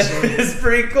awesome, actually. It's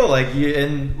pretty cool.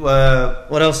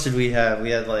 What else did we have? We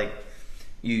had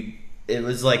it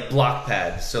was like block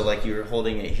pad, so like you were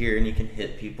holding it here and you can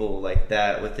hit people like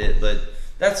that with it. But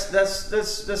that's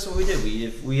what we did.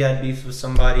 If we had beef with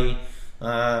somebody,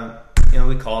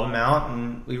 we called them out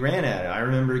and we ran at it. I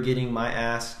remember getting my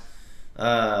ass.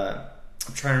 I'm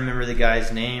trying to remember the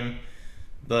guy's name,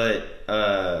 but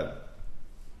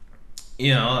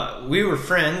we were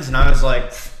friends, and I was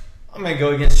like, I'm gonna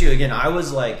go against you again. I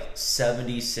was like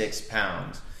 76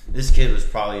 pounds. This kid was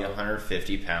probably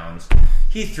 150 pounds.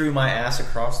 He threw my ass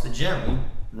across the gym.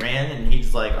 We ran, and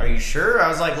he's like, "Are you sure?" I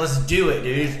was like, "Let's do it,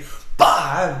 dude." Bah!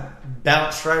 I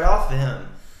bounced right off of him.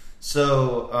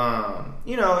 So, I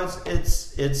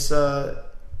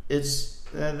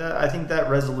think that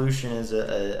resolution is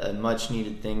a much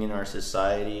needed thing in our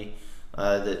society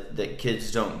that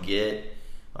kids don't get,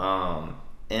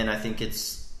 and I think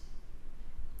it's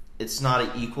not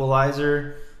an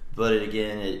equalizer, but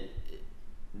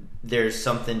there's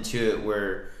something to it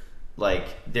where like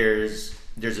there's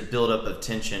a buildup of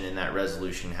tension, and that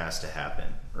resolution has to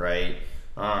happen, right?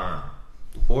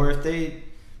 Or if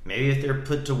they're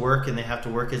put to work and they have to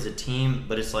work as a team,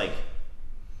 but it's like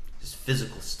just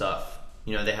physical stuff.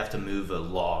 They have to move a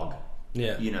log.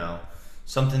 Yeah.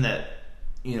 Something that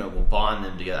will bond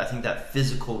them together. I think that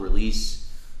physical release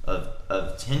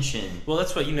of tension. Well,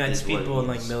 that's what unites people in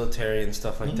like military and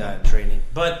stuff like that, Yeah. training.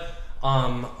 But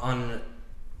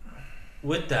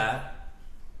with that,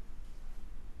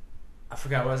 I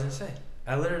forgot what I was gonna say.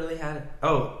 I literally had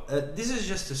it. This is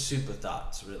just a soup of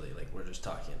thoughts, really. Like we're just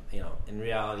talking. In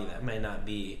reality, that might not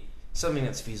be something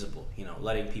that's feasible.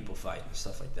 Letting people fight and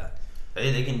stuff like that.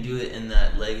 Hey, they can do it in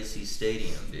that Legacy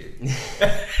Stadium, dude.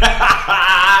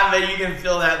 But you can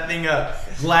fill that thing up,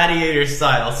 gladiator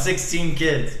style, 16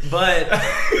 kids. But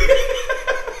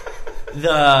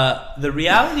the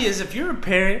reality is, if you're a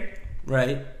parent,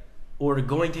 right, or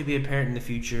going to be a parent in the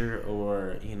future,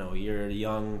 or you're a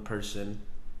young person,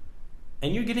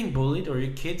 and you're getting bullied, or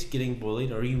your kid's getting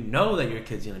bullied, or that your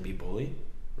kid's gonna be bullied,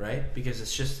 right? Because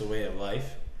it's just the way of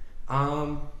life.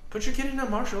 Put your kid in a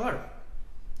martial art.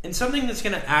 And something that's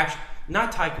going to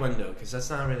not taekwondo, because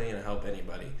that's not really going to help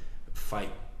anybody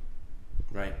fight,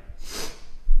 right?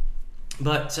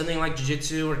 But something like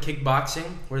jiu-jitsu or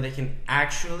kickboxing, where they can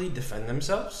actually defend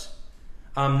themselves.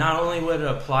 Not only would it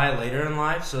apply later in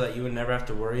life, so that you would never have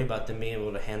to worry about them being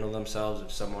able to handle themselves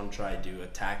if someone tried to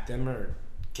attack them or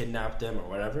kidnap them or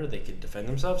whatever, they could defend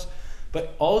themselves.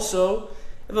 But also,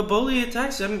 if a bully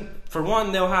attacks them, for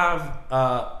one, they'll have...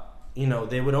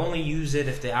 they would only use it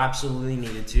if they absolutely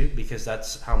needed to, because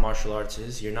that's how martial arts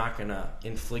is. You're not going to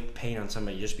inflict pain on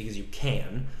somebody just because you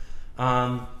can.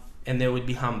 And they would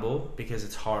be humble because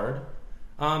it's hard.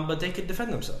 But they could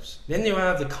defend themselves. Then they would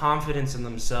have the confidence in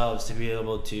themselves to be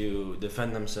able to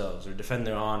defend themselves or defend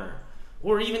their honor,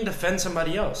 or even defend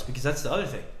somebody else, because that's the other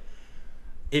thing.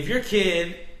 If your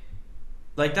kid,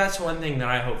 like that's one thing that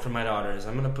I hope for my daughter is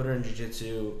I'm going to put her in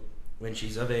jiu-jitsu when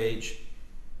she's of age.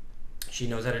 She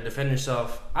knows how to defend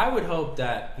herself. I would hope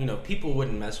that, people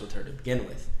wouldn't mess with her to begin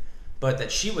with, but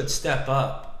that she would step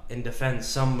up and defend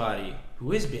somebody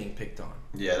who is being picked on.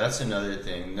 Yeah, that's another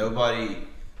thing. Nobody,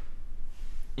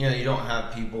 you don't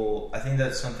have people. I think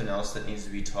that's something else that needs to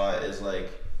be taught is like,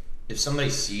 if somebody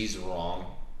sees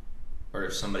wrong, or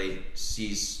if somebody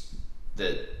sees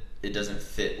that it doesn't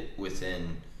fit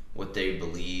within what they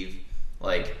believe,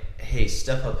 like, hey,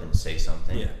 step up and say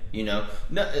something. Yeah.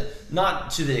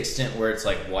 Not to the extent where it's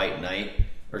like White Knight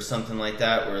or something like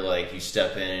that, where like you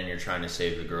step in and you're trying to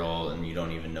save the girl and you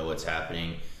don't even know what's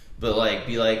happening. But like,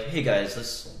 be like, hey guys,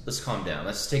 let's calm down.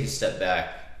 Let's take a step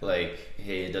back. Like,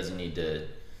 hey, it doesn't need to,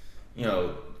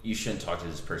 you shouldn't talk to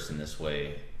this person this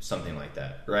way, something like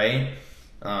that, right?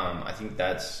 I think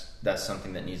that's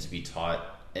something that needs to be taught,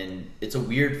 and it's a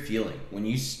weird feeling when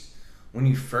you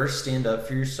first stand up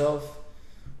for yourself,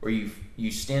 or you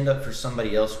stand up for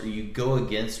somebody else, or you go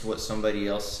against what somebody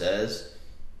else says.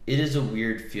 It is a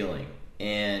weird feeling,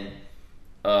 and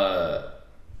like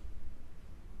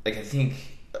I think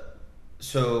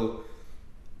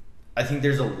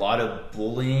there's a lot of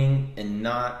bullying, and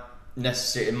not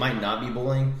necessarily, it might not be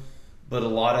bullying, but a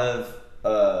lot of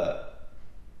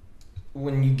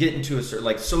when you get into a certain,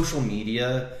 like, social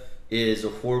media is a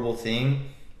horrible thing,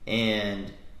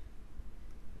 and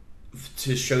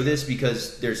to show this,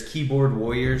 because there's keyboard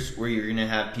warriors where you're gonna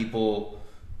have people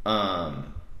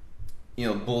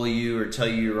bully you or tell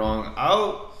you you're wrong.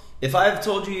 If I've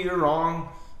told you you're wrong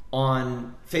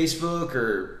on Facebook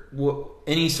or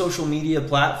any social media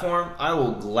platform, I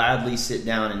will gladly sit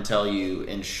down and tell you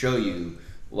and show you,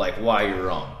 like, why you're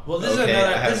wrong. Well, this is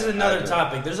another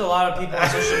topic. There's a lot of people on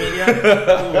social media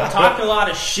who will talk a lot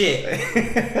of shit,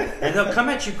 and they'll come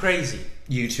at you crazy.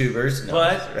 YouTubers, no.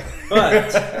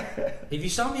 But if you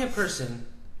saw me in person,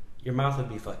 your mouth would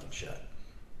be fucking shut.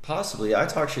 Possibly. I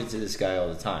talk shit to this guy all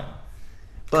the time.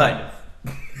 But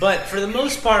for the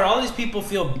most part, all these people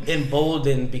feel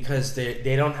emboldened because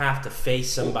they don't have to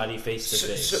face somebody face to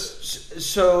face.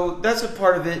 So that's a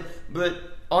part of it. But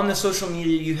on the social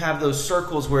media, you have those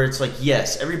circles where it's like,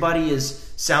 yes, everybody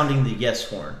is sounding the yes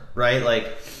horn, right? Like,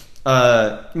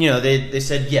 they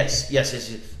said yes,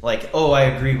 like, oh, I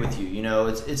agree with you. You know,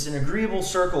 it's an agreeable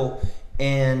circle,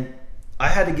 and I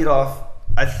had to get off.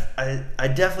 I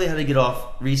definitely had to get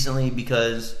off recently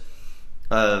because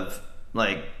of,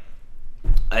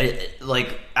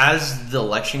 as the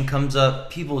election comes up,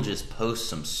 people just post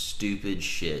some stupid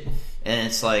shit, and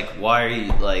it's like, why are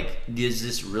you, like, does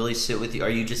this really sit with you? Are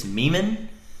you just memeing?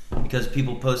 Because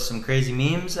people post some crazy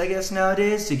memes, I guess,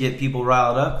 nowadays to get people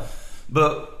riled up.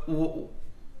 But,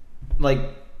 like,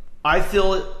 I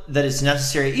feel that it's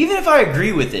necessary, even if I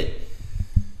agree with it,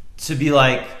 to be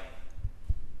like,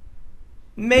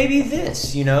 maybe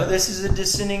this is a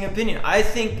dissenting opinion. I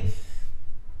think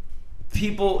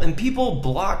people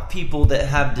block people that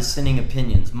have dissenting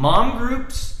opinions. Mom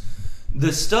groups,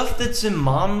 the stuff that's in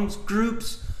moms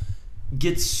groups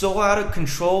gets so out of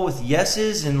control with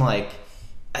yeses, and, like,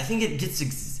 I think it gets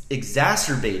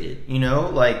exacerbated,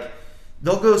 like,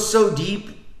 they'll go so deep,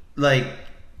 like,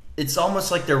 it's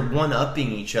almost like they're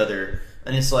one-upping each other,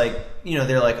 and it's like,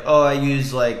 they're like, oh, I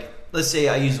use, like, let's say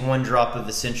I use 1 drop of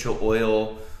essential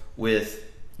oil with,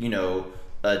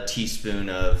 a teaspoon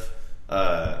of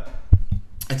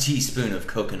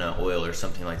coconut oil or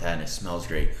something like that, and it smells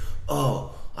great.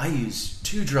 Oh, I use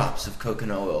 2 drops of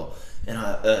coconut oil and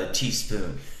a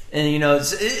teaspoon, and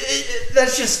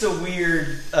that's just a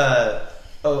weird,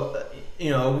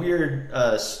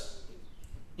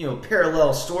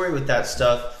 parallel story with that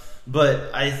stuff. But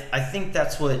I think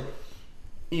that's what,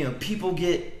 people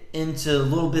get into a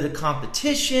little bit of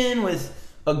competition with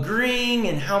agreeing,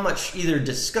 and how much either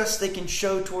disgust they can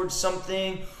show towards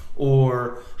something,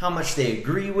 or how much they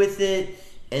agree with it,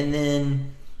 and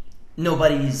then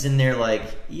nobody's in there like,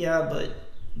 yeah, but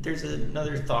there's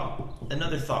another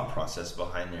thought process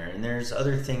behind there, and there's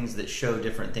other things that show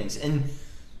different things. And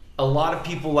a lot of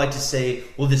people like to say,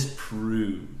 well, this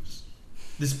proves.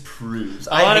 A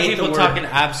lot of people talking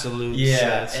absolutes.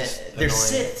 Yeah, they're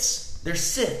Siths. They're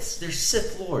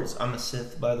Sith lords. I'm a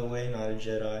Sith, by the way, not a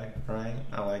Jedi, right?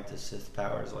 I like the Sith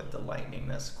powers, like the lightning.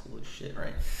 That's cool as shit,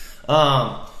 right?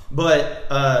 But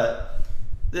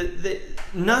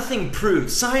nothing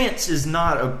proves. Science is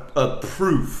not a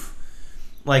proof.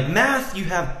 Like math, you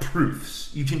have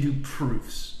proofs. You can do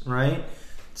proofs, right?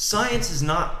 Science is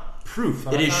not proof.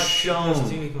 It is shown.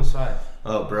 2 = 5.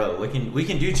 Oh, bro, we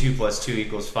can do 2 +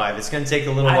 2 = 5. It's gonna take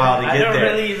a little while to get there. I don't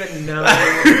really even know.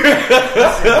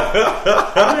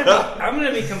 I'm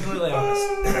gonna be completely honest.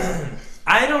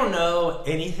 I don't know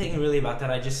anything really about that.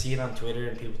 I just see it on Twitter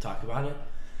and people talk about it.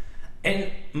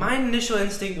 And my initial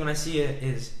instinct when I see it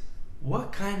is,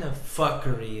 what kind of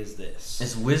fuckery is this?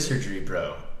 It's wizardry,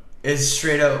 bro. It's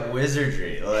straight up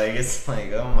wizardry. Like, it's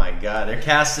like, oh my god, they're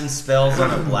casting spells on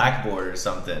a blackboard or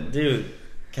something, dude.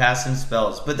 Casting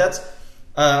spells. But that's.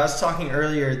 I was talking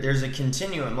earlier. There's a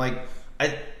continuum. Like,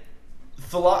 I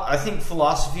think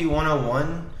philosophy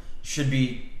 101 should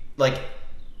be, like,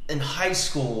 in high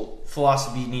school.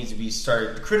 Philosophy needs to be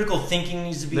started. Critical thinking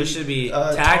needs to be. There should be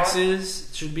taxes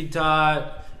should be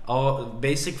taught. All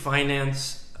basic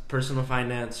finance, personal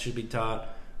finance should be taught.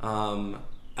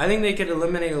 I think they could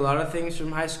eliminate a lot of things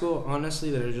from high school,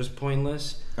 honestly, that are just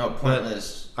pointless. Oh,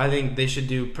 pointless. But I think they should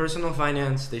do personal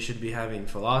finance. They should be having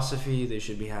philosophy. They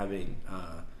should be having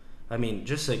I mean,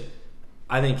 just like,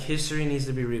 I think history needs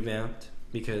to be revamped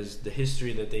because the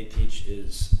history that they teach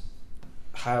is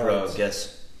Bro,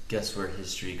 guess where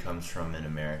history comes from in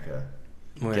America?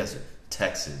 Where? Guess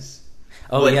Texas.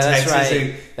 Oh, yeah, that's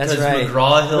right. That's right.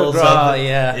 McGraw Hill's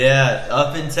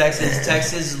up in Texas.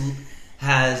 Texas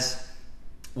has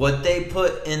what they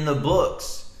put in the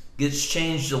books gets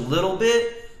changed a little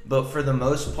bit, but for the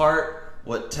most part,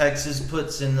 what Texas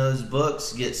puts in those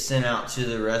books gets sent out to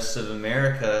the rest of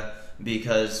America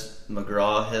because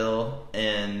McGraw Hill,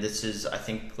 and this is, I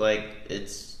think, like,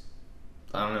 it's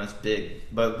big,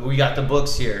 but we got the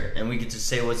books here, and we get to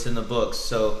say what's in the books.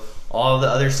 So all the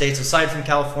other states, aside from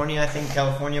California, I think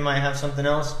California might have something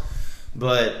else.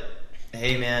 But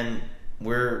hey, man,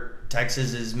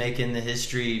 Texas is making the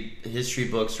history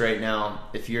books right now.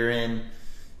 If you're in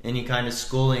any kind of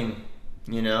schooling,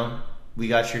 we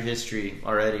got your history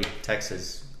already,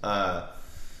 Texas. I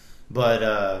wanted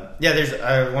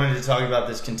to talk about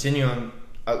this continuum.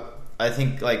 I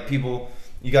think, like, people.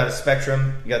 You got a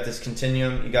spectrum, you got this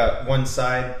continuum, you got one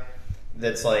side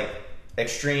that's like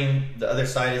extreme, the other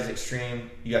side is extreme,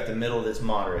 you got the middle that's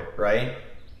moderate, right?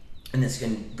 And this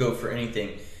can go for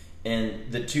anything.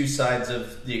 And the two sides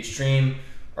of the extreme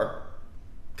are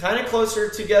kind of closer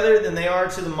together than they are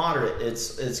to the moderate.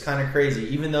 It's kind of crazy.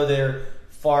 Even though they're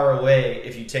far away,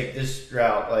 if you take this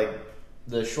route, like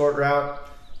the short route,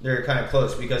 they're kind of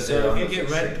close because so if you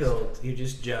get red pilled, you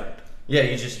just jump. Yeah,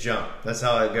 you just jump. That's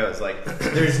how it goes. Like,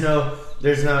 there's no.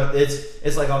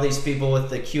 It's like all these people with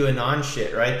the QAnon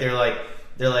shit, right? They're like,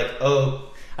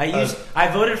 oh, I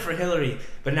voted for Hillary,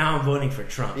 but now I'm voting for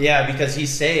Trump. Yeah, because he's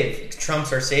saved.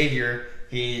 Trump's our savior.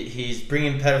 He's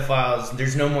bringing pedophiles.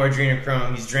 There's no more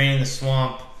adrenochrome. He's draining the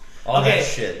swamp. All that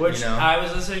shit. Which I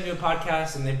was listening to a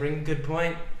podcast and they bring a good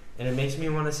point, and it makes me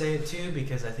want to say it too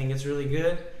because I think it's really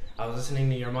good. I was listening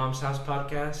to Your Mom's House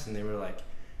podcast, and they were like,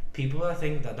 people that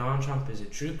think that Donald Trump is a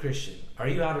true Christian, are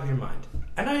you out of your mind?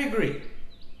 And I agree.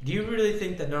 Do you really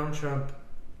think that Donald Trump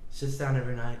sits down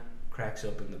every night, cracks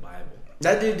open the Bible?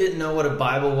 That dude didn't know what a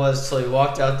Bible was till he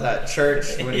walked out that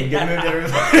church when he moved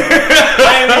everybody.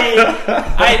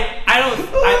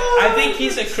 I think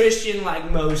he's a Christian like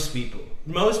most people.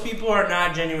 Most people are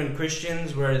not genuine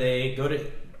Christians where they go to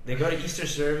Easter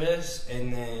service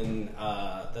and then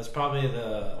that's probably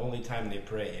the only time they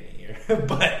pray in a year.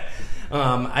 But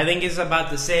I think it's about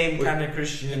the same kind of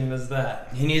Christian as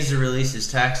that. He needs to release his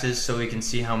taxes so we can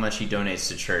see how much he donates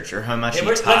to church or how much he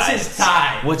tithes. What's his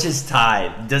tithe? What's his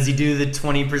tithe? Does he do the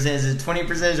 20%? Is it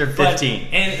 20% or 15%? But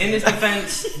in his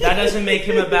defense, that doesn't make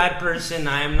him a bad person.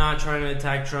 I am not trying to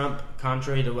attack Trump,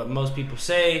 contrary to what most people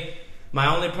say.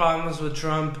 My only problems with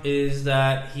Trump is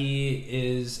that he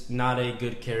is not a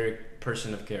good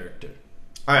person of character.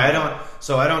 All right,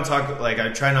 I don't talk, like, I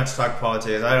try not to talk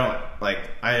politics. I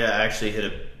actually hit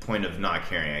a point of not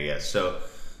caring, I guess. So,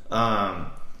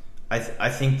 I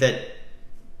think that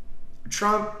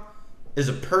Trump is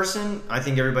a person. I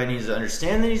think everybody needs to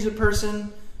understand that he's a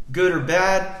person, good or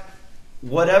bad,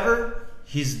 whatever.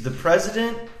 He's the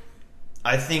president.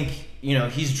 I think,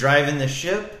 he's driving the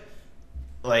ship.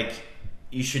 Like,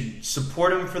 you should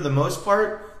support him for the most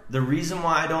part. The reason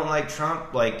why I don't like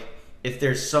Trump, like, if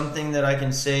there's something that I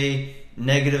can say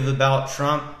negative about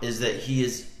Trump is that he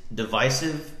is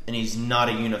divisive and he's not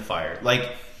a unifier.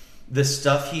 Like, the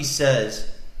stuff he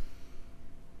says,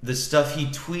 the stuff he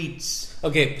tweets.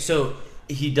 Okay, so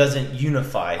he doesn't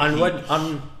unify.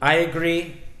 I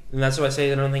agree, and that's why I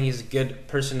say I don't think he's a good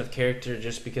person of character.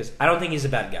 Just because I don't think he's a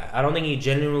bad guy. I don't think he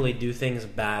genuinely do things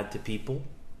bad to people,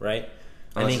 right?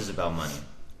 Unless it's about money.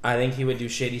 I think he would do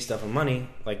shady stuff with money,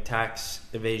 like tax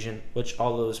evasion, which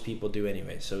all those people do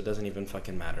anyway, so it doesn't even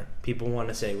fucking matter. People want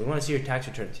to say, we want to see your tax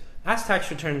returns. Ask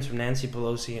tax returns from Nancy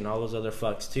Pelosi and all those other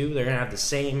fucks, too. They're going to have the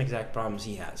same exact problems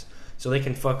he has. So they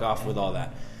can fuck off with all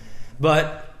that.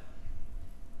 But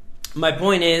my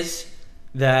point is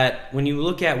that when you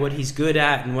look at what he's good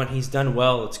at and what he's done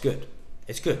well, it's good.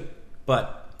 It's good.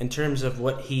 But in terms of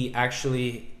what he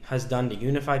actually has done to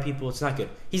unify people, it's not good.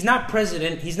 He's not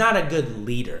president. He's not a good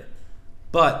leader.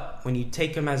 But when you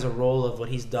take him as a role of what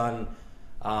he's done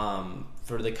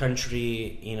for the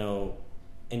country,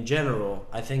 in general,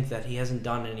 I think that he hasn't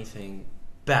done anything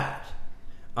bad.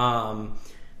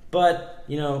 But,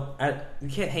 you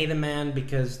can't hate a man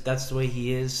because that's the way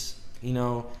he is.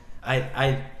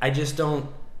 I just don't...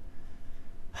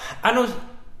 I don't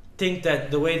think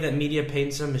that the way that media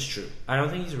paints him is true. I don't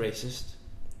think he's racist.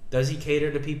 Does he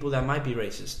cater to people that might be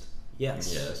racist?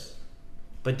 Yes.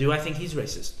 But do I think he's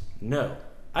racist? No.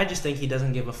 I just think he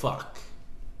doesn't give a fuck.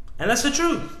 And that's the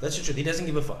truth. He doesn't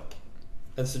give a fuck.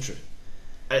 That's the truth.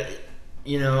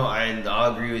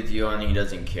 I'll agree with you on he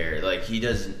doesn't care. Like he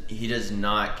does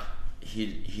not.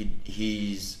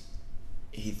 He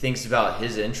thinks about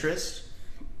his interest,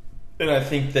 and I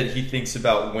think that he thinks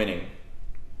about winning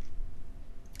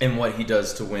and what he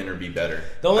does to win or be better.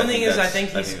 The only thing is, I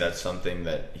think that's something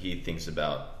that he thinks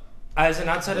about. As an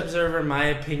outside observer, my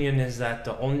opinion is that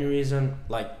the only reason,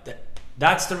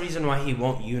 that's the reason why he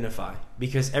won't unify,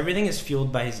 because everything is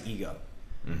fueled by his ego.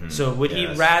 Mm-hmm. So would he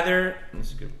rather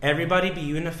everybody be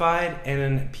unified and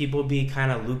then people be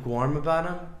kind of lukewarm about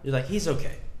him? You're like, he's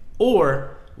okay.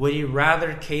 Or would he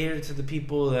rather cater to the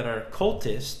people that are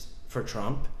cultists for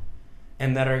Trump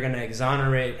and that are going to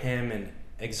exonerate him and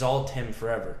exalt him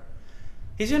forever?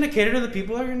 He's going to cater to the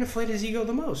people that are going to inflate his ego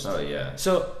the most. Oh, yeah.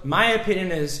 So my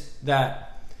opinion is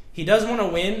that he does want to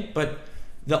win, but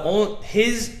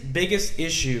his biggest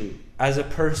issue as a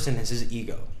person is his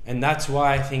ego. And that's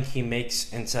why I think he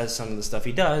makes and says some of the stuff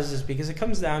he does, is because it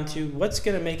comes down to what's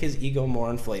going to make his ego more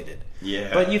inflated.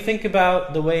 Yeah. But you think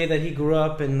about the way that he grew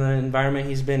up and the environment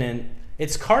he's been in,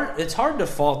 it's hard to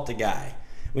fault the guy.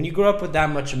 When you grow up with that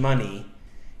much money,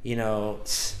 you're out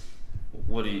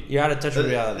of touch with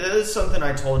reality. That is something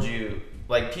I told you.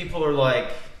 Like, people are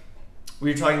like,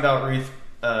 we were talking about Ruth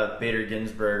Bader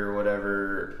Ginsburg or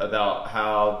whatever, about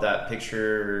how that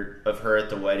picture of her at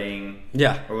the wedding,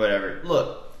 or whatever.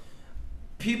 Look,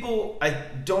 I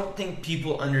don't think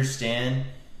people understand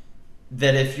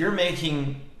that if you're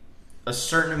making a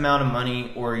certain amount of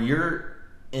money or you're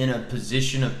in a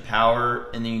position of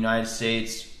power in the United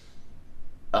States,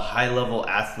 a high-level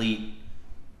athlete,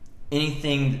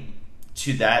 anything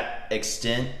to that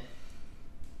extent,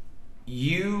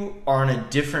 you are on a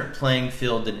different playing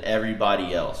field than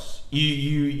everybody else.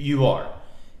 You are.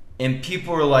 And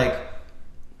people are like,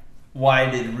 why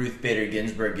did Ruth Bader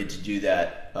Ginsburg get to do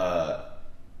that?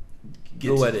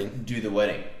 Do the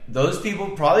wedding. Those people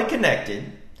probably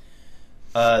connected.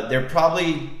 They're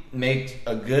probably make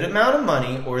a good amount of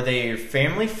money, or they're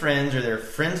family friends, or they're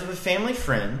friends of a family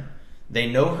friend. They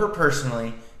know her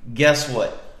personally. Guess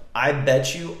what? I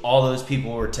bet you all those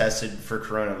people were tested for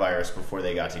coronavirus before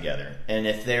they got together. And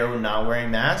if they were not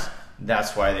wearing masks,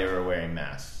 that's why they were wearing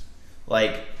masks.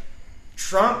 Like,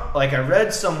 Trump, I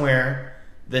read somewhere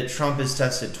that Trump is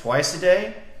tested twice a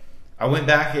day. I went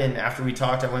back and after we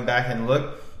talked, I went back and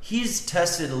looked. He's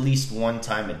tested at least one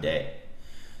time a day.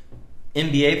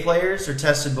 NBA players are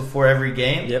tested before every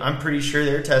game. Yep. I'm pretty sure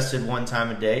they're tested one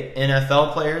time a day.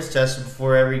 NFL players tested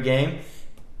before every game.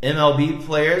 MLB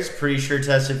players, pretty sure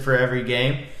tested for every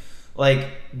game.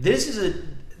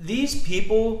 These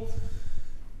people,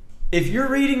 if you're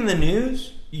reading the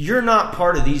news, you're not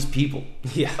part of these people.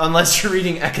 Yeah. Unless you're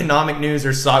reading economic news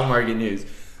or stock market news.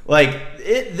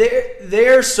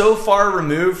 They're so far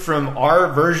removed from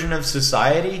our version of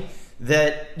society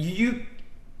that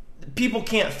people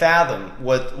can't fathom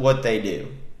what they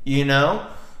do.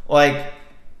 I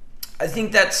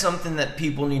think that's something that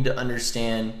people need to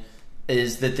understand,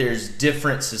 is that there's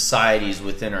different societies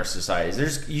within our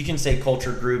societies. You can say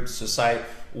culture groups, society,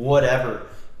 whatever.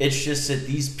 It's just that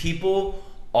these people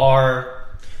are...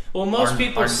 Well, most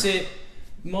people sit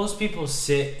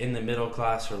in the middle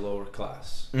class or lower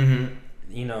class. Mm-hmm.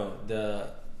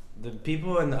 The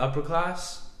people in the upper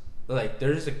class,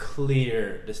 there's a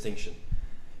clear distinction.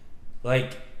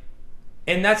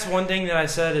 And that's one thing that I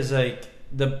said is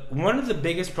one of the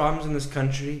biggest problems in this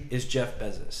country is Jeff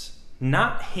Bezos.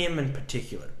 Not him in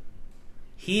particular.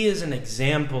 He is an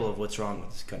example of what's wrong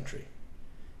with this country.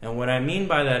 And what I mean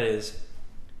by that is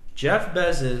Jeff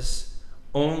Bezos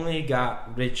only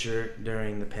got richer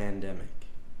during the pandemic.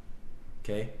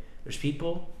 Okay? There's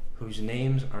people whose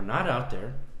names are not out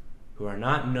there, who are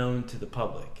not known to the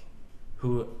public,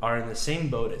 who are in the same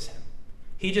boat as him.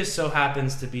 He just so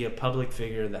happens to be a public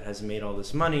figure that has made all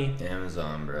this money.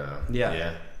 Amazon, bro.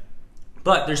 Yeah.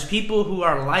 But there's people who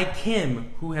are like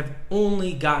him who have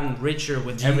only gotten richer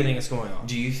with everything that's going on.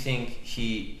 Do you think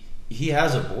he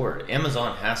has a board?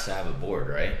 Amazon has to have a board,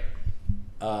 right?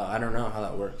 I don't know how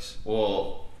that works.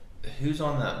 Well, who's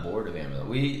on that board of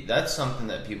Amazon? That's something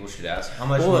that people should ask. How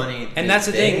much money? And that's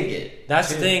the thing. That's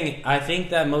the thing. I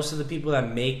think that most of the people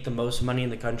that make the most money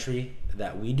in the country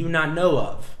that we do not know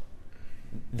of,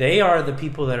 they are the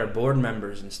people that are board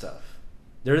members and stuff.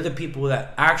 They're the people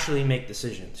that actually make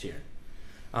decisions here.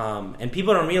 And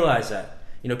people don't realize that.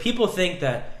 People think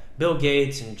that Bill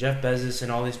Gates and Jeff Bezos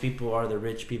and all these people are the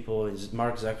rich people, and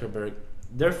Mark Zuckerberg.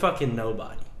 They're fucking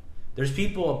nobody. There's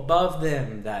people above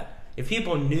them that, if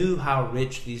people knew how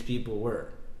rich these people were,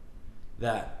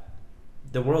 that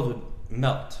the world would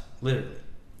melt, literally.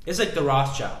 It's like the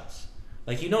Rothschilds.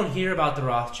 You don't hear about the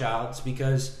Rothschilds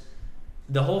because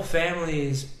the whole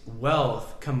family's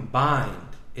wealth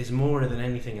combined is more than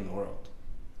anything in the world.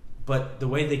 But the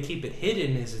way they keep it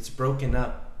hidden is it's broken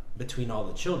up between all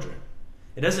the children.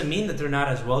 It doesn't mean that they're not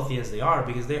as wealthy as they are,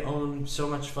 because they own so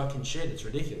much fucking shit. It's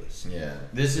ridiculous. Yeah,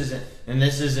 this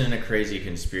isn't a crazy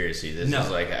conspiracy. This is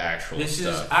like actual stuff. This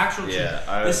is actual truth.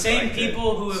 Yeah, the same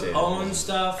people who have owned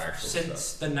stuff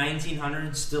since the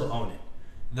 1900s still own it.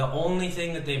 The only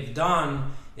thing that they've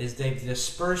done is they've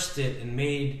dispersed it and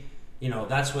made,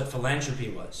 that's what philanthropy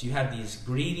was. You had these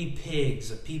greedy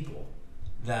pigs of people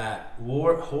that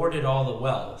hoarded all the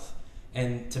wealth.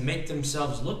 And to make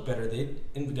themselves look better, they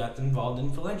got involved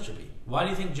in philanthropy. Why do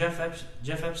you think Jeff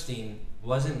Epstein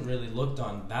wasn't really looked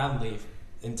on badly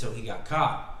until he got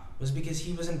caught? It was because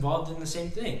he was involved in the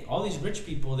same thing. All these rich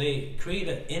people, they create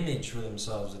an image for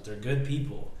themselves that they're good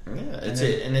people. Yeah, it's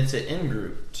an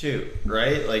in-group too,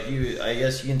 right? Like I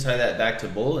guess you can tie that back to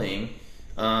bullying.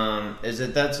 That's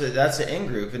an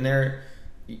in-group, and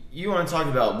you want to talk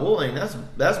about bullying?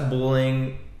 That's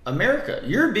bullying America.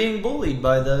 You're being bullied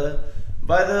by the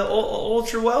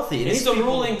ultra wealthy. It's the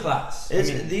ruling class.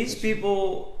 These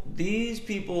people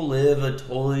live a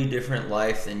totally different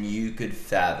life than you could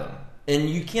fathom, and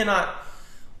you cannot.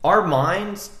 Our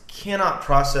minds cannot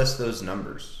process those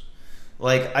numbers.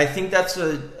 Like, I think that's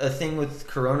a thing with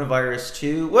coronavirus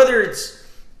too.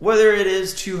 Whether it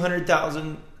is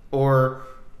 200,000 or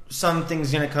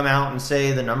something's going to come out and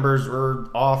say the numbers were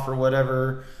off or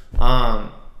whatever.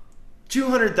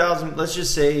 200,000, let's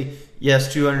just say,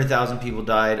 yes, 200,000 people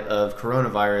died of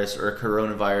coronavirus or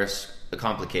coronavirus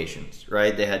complications,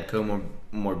 right? They had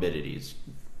comorbidities,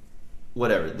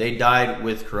 whatever. They died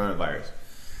with coronavirus.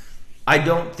 I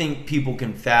don't think people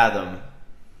can fathom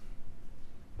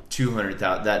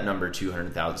 200,000, that number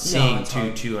 200,000,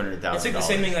 seeing 200,000. It's like the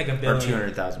same thing like a billion. Or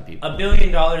 200,000 people. $1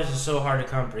 billion is so hard to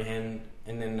comprehend.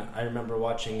 And then I remember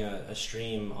watching a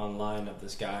stream online of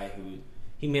this guy who...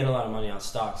 He made a lot of money on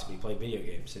stocks, but he played video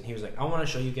games. And he was like, I want to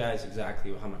show you guys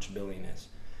exactly how much a billion is.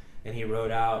 And he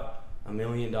wrote out $1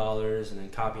 million and then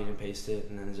copied and pasted it.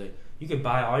 And then he's like, you could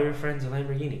buy all your friends a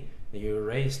Lamborghini. Then you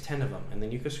erase 10 of them. And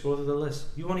then you could scroll through the list.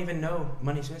 You won't even know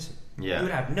money's missing. Yeah. You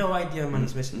would have no idea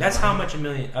money's missing. That's how much a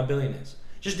billion is.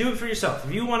 Just do it for yourself.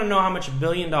 If you want to know how much $1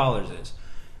 billion is,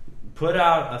 put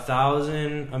out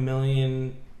 1,000, a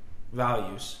million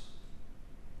values.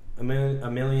 A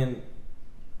million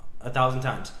 1,000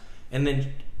 times, and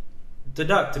then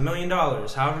deduct $1 million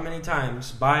however many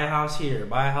times, buy a house here,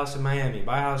 buy a house in Miami,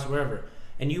 buy a house wherever,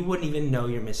 and you wouldn't even know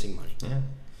you're missing money. Yeah.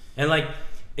 And like,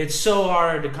 it's so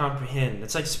hard to comprehend.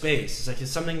 It's like space.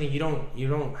 It's something that you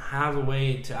don't have a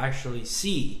way to actually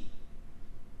see.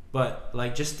 But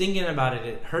like, just thinking about it,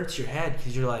 it hurts your head,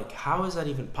 because you're like, how is that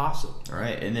even possible? All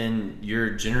right, and then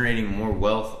you're generating more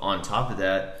wealth on top of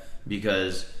that,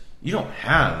 because you don't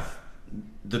have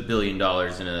the $1 billion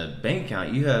in a bank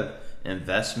account. You have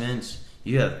investments.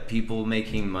 You have people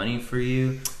making money for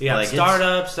you. You have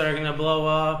startups that are going to blow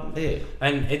up. Yeah.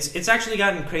 And it's actually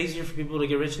gotten crazier for people to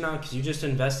get rich now, because you just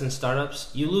invest in startups.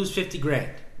 You lose 50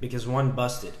 grand because one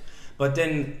busted. But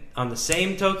then on the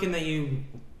same token that you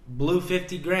blew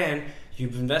 50 grand,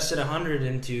 you've invested 100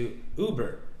 into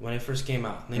Uber when it first came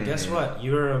out. And then guess what?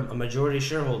 You're a majority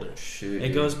shareholder. Shoot, it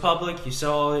goes public. You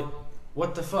sell it.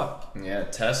 What the fuck? Yeah,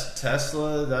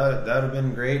 Tesla, that would have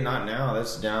been great. Not now.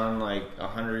 That's down like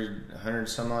 100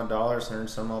 some odd dollars, 100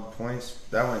 some odd points.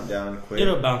 That went down quick.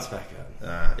 It'll bounce back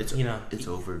up. It's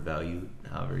overvalued.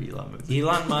 However,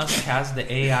 Elon Musk has the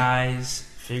AIs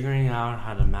figuring out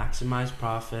how to maximize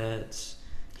profits.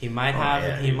 He might have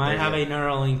a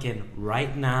Neuralink in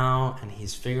right now, and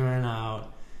he's figuring out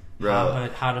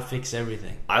how to fix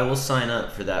everything. I will sign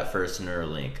up for that first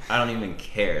Neuralink. I don't even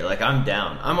care. Like, I'm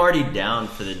down. I'm already down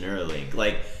for the Neuralink.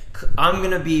 Like, I'm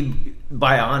gonna be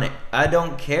bionic. I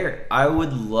don't care. I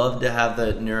would love to have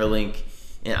the Neuralink,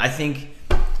 and I think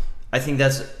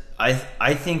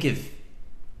if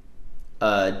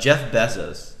Jeff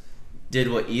Bezos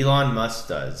did what Elon Musk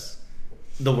does,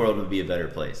 the world would be a better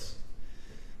place.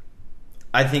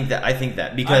 I think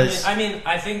that because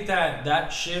I think that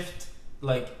shift,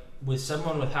 like, with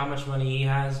someone with how much money he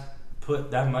has, put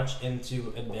that much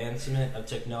into advancement of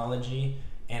technology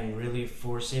and really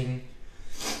forcing,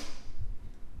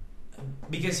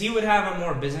 because he would have a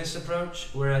more business approach,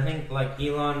 where I think like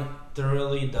Elon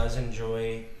thoroughly does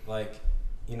enjoy, like,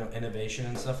 innovation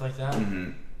and stuff like that.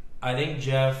 Mm-hmm. I think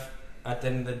Jeff at the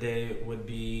end of the day would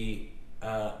be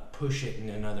push it in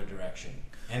another direction,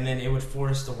 and then it would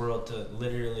force the world to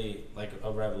literally, like,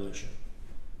 a revolution.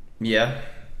 Yeah,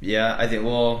 I think,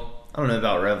 well, I don't know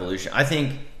about revolution. I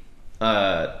think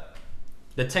the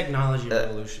technology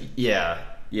revolution. Yeah.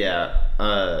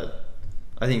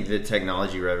 I think the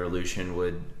technology revolution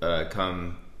would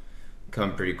come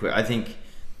pretty quick. I think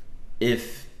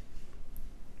if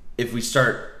we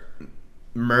start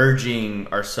merging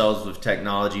ourselves with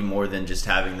technology more than just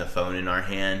having the phone in our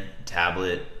hand,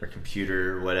 tablet or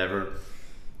computer or whatever,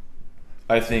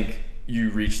 I think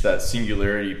you reach that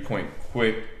singularity point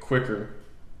quicker.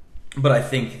 But I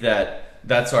think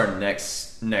that's our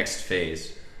next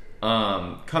phase.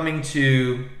 Coming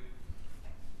to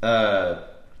a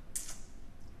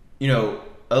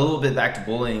little bit back to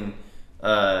bullying,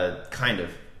 kind of,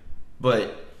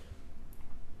 but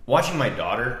watching my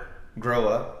daughter grow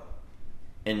up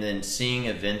and then seeing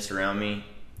events around me,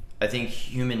 I think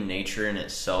human nature in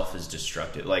itself is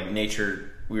destructive. Like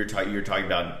nature, you were talking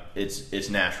about, it's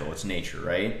natural, it's nature,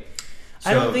 right? So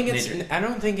I don't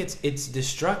think it's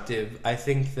destructive. I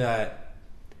think that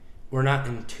we're not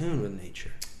in tune with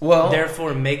nature. Well,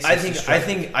 therefore, it makes us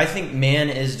destructive. I think man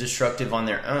is destructive on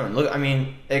their own. Look, I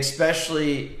mean,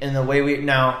 especially in the way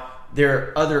there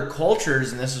are other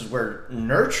cultures, and this is where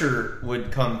nurture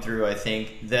would come through, I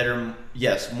think, that are,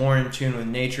 yes, more in tune with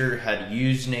nature, how to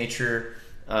use nature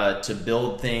to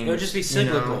build things. It would just be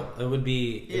cyclical. It would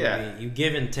be you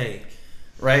give and take.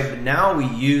 Right, but now we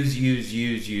use.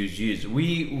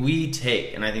 We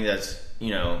take, and I think that's,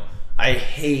 I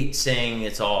hate saying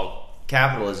it's all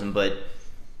capitalism, but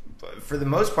for the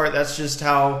most part, that's just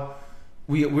how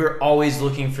we're always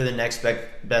looking for the next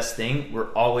best thing.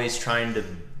 We're always trying to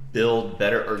build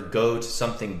better or go to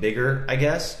something bigger, I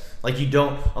guess. Like you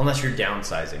don't, unless you're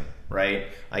downsizing, right?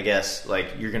 I guess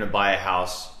like you're going to buy a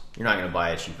house. You're not going to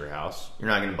buy a cheaper house. You're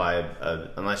not going to buy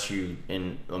unless you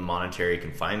in a monetary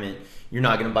confinement, you're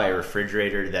not going to buy a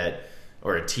refrigerator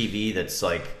or a TV that's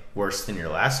like worse than your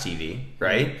last TV,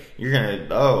 right? Mm-hmm. You're going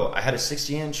to, I had a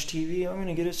 60-inch TV. I'm going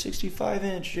to get a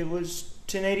 65-inch. It was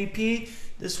 1080p.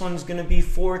 This one's going to be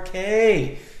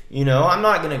 4K. I'm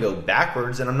not going to go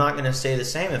backwards, and I'm not going to stay the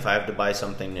same if I have to buy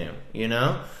something new,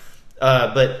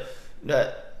 But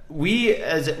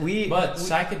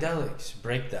psychedelics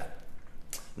break that.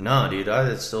 No, dude,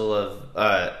 I still love.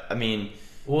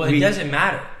 It doesn't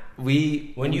matter.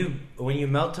 When you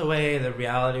melt away the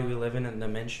reality we live in and the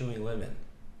dimension we live in,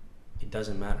 it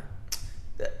doesn't matter.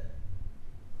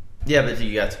 Yeah, but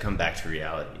you have to come back to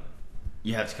reality.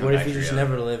 You have to come. What back if you to just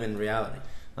reality. never live in reality?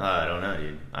 I don't know,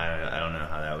 dude. I don't know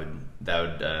how that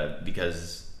would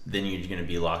because then you're going to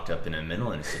be locked up in a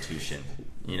mental institution,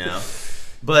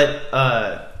 But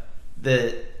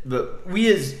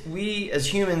we as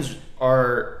humans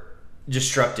are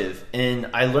destructive,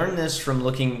 and I learned this from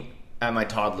looking at my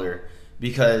toddler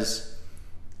because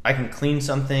I can clean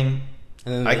something,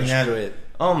 and then I can destroy it.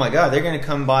 Oh my god, they're going to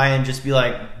come by and just be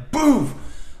like, "Boof!"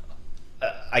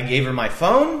 I gave her my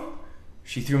phone.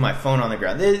 She threw my phone on the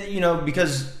ground.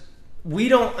 Because we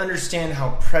don't understand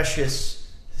how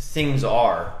precious things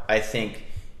are, I think.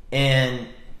 And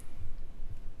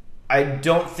I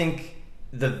don't think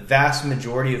the vast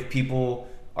majority of people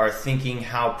are thinking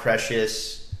how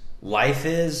precious life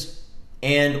is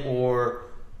and or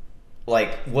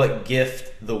like what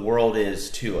gift the world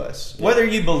is to us. Yeah. Whatever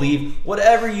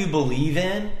you believe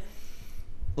in,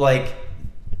 like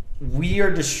we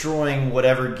are destroying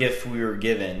whatever gift we were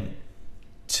given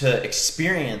to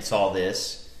experience all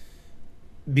this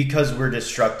because we're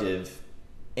destructive,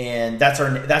 and that's our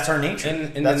nature.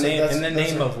 In the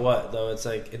name of what though? It's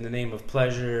like in the name of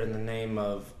pleasure, in the name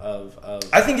of.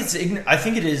 I think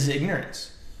it is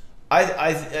ignorance.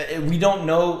 We don't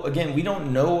know. Again, we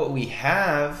don't know what we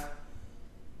have,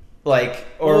 what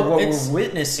we're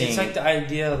witnessing. It's like the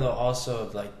idea though, also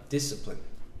of like discipline.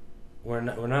 We're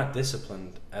not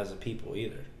disciplined as a people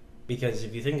either, because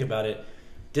if you think about it.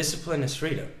 Discipline is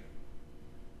freedom,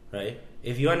 right?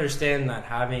 If you understand that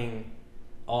having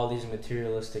all these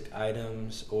materialistic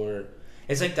items, or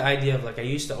it's like the idea of like I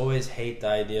used to always hate the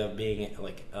idea of being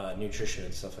like nutrition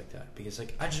and stuff like that because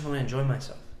like I just want to enjoy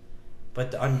myself,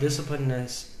 but the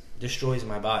undisciplinedness destroys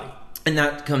my body, and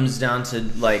that comes down to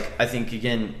like I think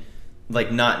again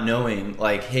like not knowing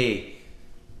like hey,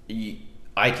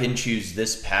 I can choose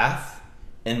this path,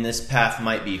 and this path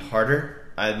might be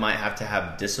harder. I might have to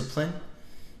have discipline.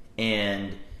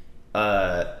 And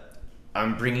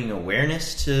I'm bringing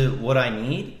awareness to what I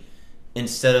need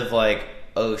instead of like,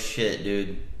 oh shit,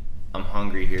 dude, I'm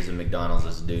hungry. Here's a McDonald's.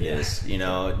 Let's do this.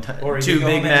 Or two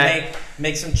Big Mac.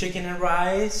 Make some chicken and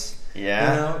rice.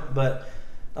 Yeah. But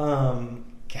I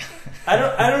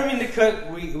don't mean to cut.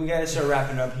 We gotta start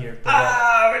wrapping up here.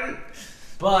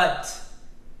 But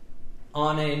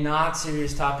on a not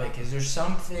serious topic, is there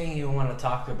something you want to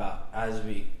talk about as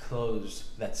we close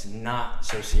that's not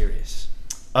so serious?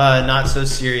 Not so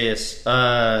serious.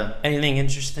 Anything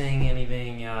interesting?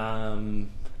 Anything?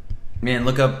 Man,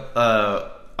 look up.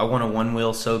 I want a one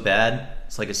wheel so bad.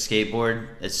 It's like a skateboard.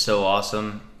 It's so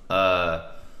awesome.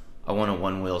 I want a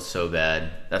one wheel so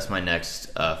bad. That's my next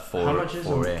foray. How much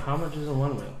is a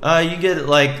one wheel? You get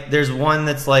there's one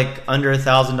that's like under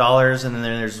 $1,000, and then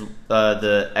there's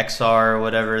the XR or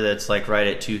whatever that's like right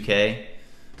at $2K.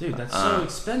 Dude, that's so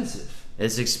expensive.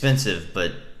 It's expensive,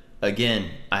 but again,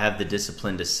 I have the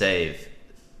discipline to save.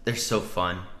 They're so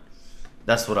fun.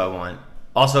 That's what I want.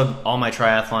 Also, all my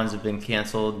triathlons have been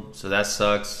canceled, so that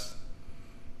sucks.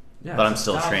 Yeah, but I'm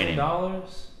still training. $1,000?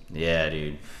 Yeah,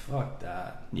 dude. Fuck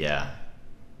that. Yeah.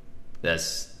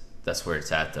 That's where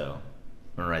it's at, though. I'm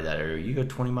gonna write that area. You go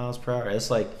 20 miles per hour.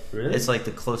 It's like Really? It's like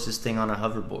the closest thing on a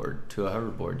hoverboard to a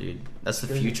hoverboard, dude. That's the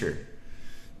Crazy. future.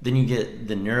 Then you get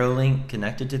the Neuralink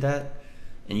connected to that,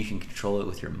 and you can control it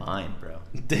with your mind, bro.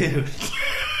 Dude.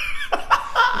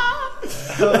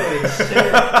 Holy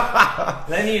shit.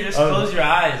 Then you just close your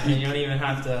eyes and you don't even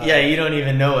have to... Yeah, you don't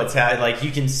even know what's happening. Like,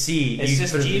 you can see. It's you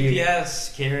just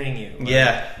GPS carrying you. Like,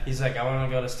 Yeah. He's like, I want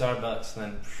to go to Starbucks,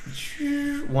 then...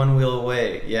 One wheel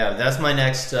away. Yeah, that's my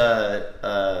next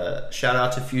shout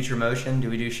out to Future Motion. Do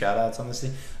we do shout outs on this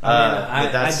thing? I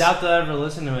doubt they'll ever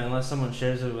listen to it unless someone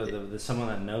shares it with someone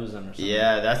that knows them or something.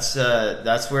 Yeah,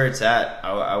 that's where it's at.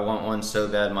 I want one so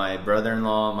bad. My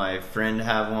brother-in-law, my friend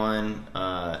have one,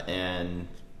 and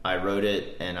I wrote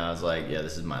it, and I was like, yeah,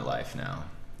 this is my life now.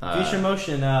 Future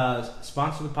Motion,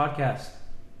 sponsor the podcast.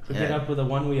 Hook it Yeah. up with a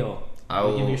one wheel. I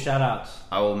We'll will give you shout outs.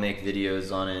 I will make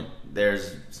videos on it.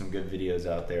 There's some good videos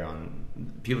out there on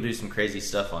people do some crazy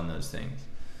stuff on those things.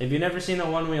 If you've never seen a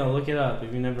one wheel, look it up.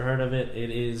 If you've never heard of it, it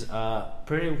is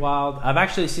pretty wild. I've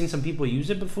actually seen some people use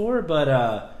it before, but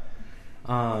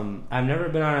I've never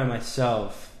been on it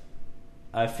myself.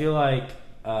 I feel like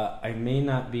I may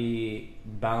not be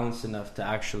balanced enough to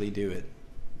actually do it.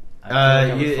 I feel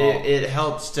like I would fall. It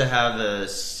helps to have a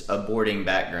boarding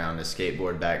background, a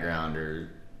skateboard background, or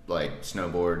like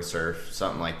snowboard, surf,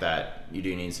 something like that. You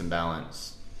do need some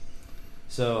balance.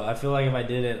 So I feel like if I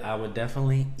did it, I would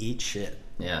definitely eat shit.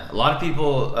 Yeah, a lot of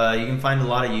people, you can find a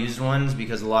lot of used ones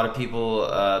because a lot of people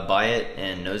buy it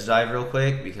and nosedive real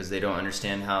quick because they don't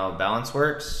understand how balance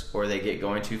works, or they get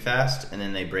going too fast and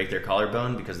then they break their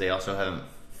collarbone because they also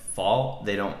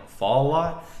they don't fall a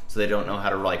lot, so they don't know how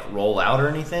to like roll out or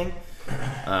anything.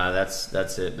 That's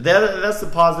it. But that's the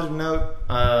positive note.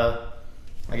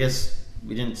 I guess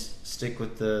we didn't stick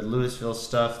with the Louisville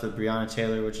stuff, the Breonna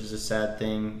Taylor, which is a sad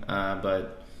thing,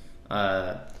 but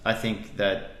I think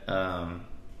that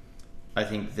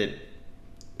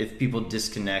if people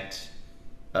disconnect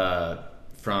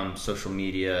from social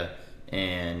media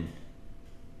and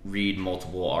read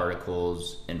multiple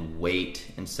articles and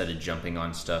wait instead of jumping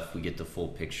on stuff, we get the full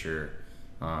picture.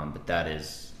 But that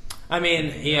is... I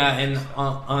mean, yeah, and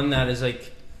on that is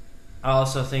like, I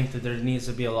also think that there needs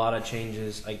to be a lot of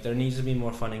changes. Like, there needs to be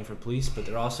more funding for police, but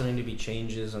there also need to be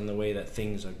changes on the way that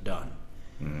things are done.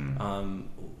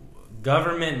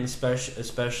 Government,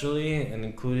 especially, and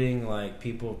including like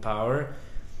people of power,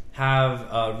 have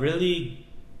a really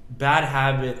bad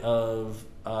habit of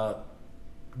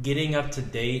getting up to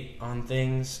date on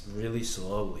things really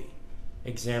slowly.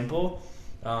 Example,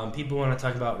 people want to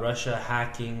talk about Russia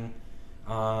hacking,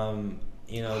 the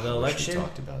election. We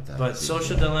talked about that. But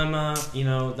Social Dilemma,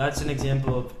 that's an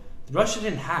example of Russia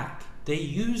didn't hack. They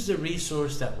used the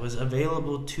resource that was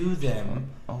available to them.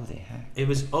 Oh, they hacked. It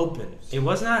was open. It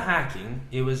was not hacking.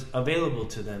 It was available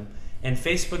to them. And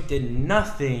Facebook did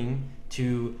nothing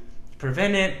to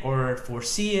prevent it or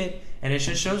foresee it. And it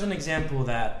just shows an example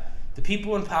that the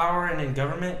people in power and in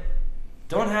government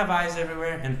don't have eyes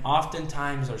everywhere and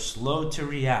oftentimes are slow to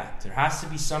react. There has to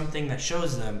be something that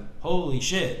shows them, holy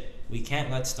shit, we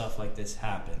can't let stuff like this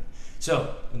happen.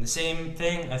 So, and the same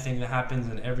thing I think that happens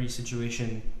in every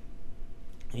situation,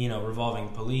 revolving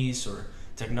police or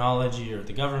technology or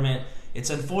the government. It's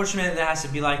unfortunate that it has to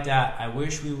be like that. I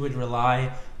wish we would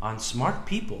rely on smart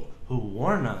people who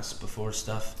warn us before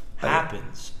stuff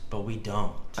happens, but we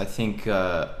don't. I think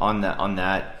on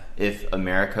that, if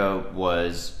America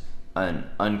was an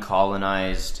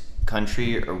uncolonized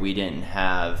country, or we didn't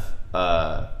have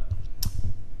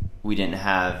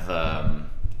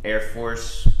Air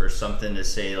Force or something to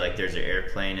say like there's an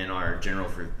airplane in our general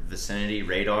vicinity,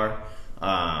 radar.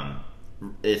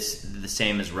 It's the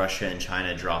same as Russia and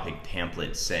China dropping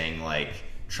pamphlets saying like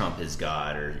Trump is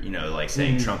God, or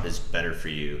saying Trump is better for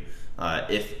you.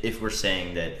 If we're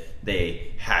saying that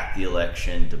they hacked the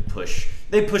election to push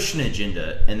an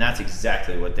agenda, and that's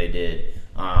exactly what they did.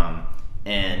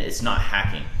 And it's not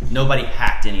hacking. Nobody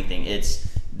hacked anything. It's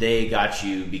they got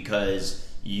you because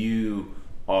you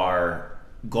are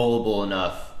gullible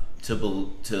enough to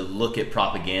look at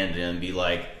propaganda and be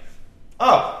like,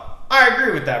 oh, I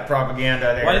agree with that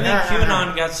propaganda there. Why do you think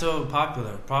QAnon got so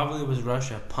popular? Probably was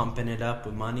Russia pumping it up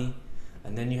with money.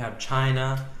 And then you have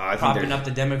China propping up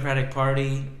the Democratic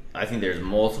Party. I think there's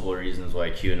multiple reasons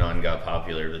why QAnon got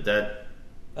popular, but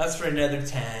that's for another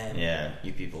time. Yeah,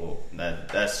 you people,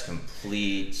 that's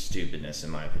complete stupidness in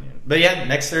my opinion. But yeah,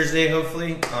 next Thursday,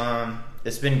 hopefully.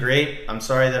 It's been great. I'm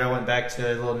sorry that I went back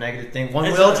to a little negative thing.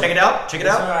 Check it out. Check it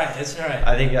out. It's all right.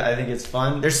 I think it's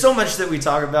fun. There's so much that we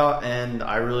talk about, and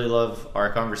I really love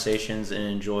our conversations and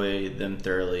enjoy them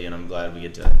thoroughly, and I'm glad we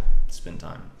get to spend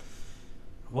time.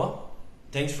 Well,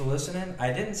 thanks for listening.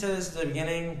 I didn't say this at the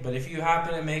beginning, but if you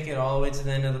happen to make it all the way to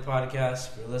the end of the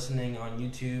podcast, if you're listening on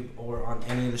YouTube or on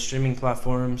any of the streaming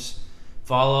platforms,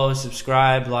 follow,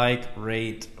 subscribe, like,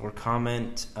 rate, or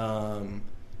comment.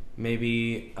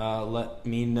 Maybe let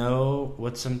me know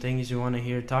what some things you want to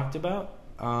hear talked about.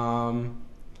 And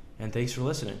thanks for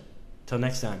listening. Till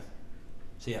next time.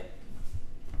 See ya.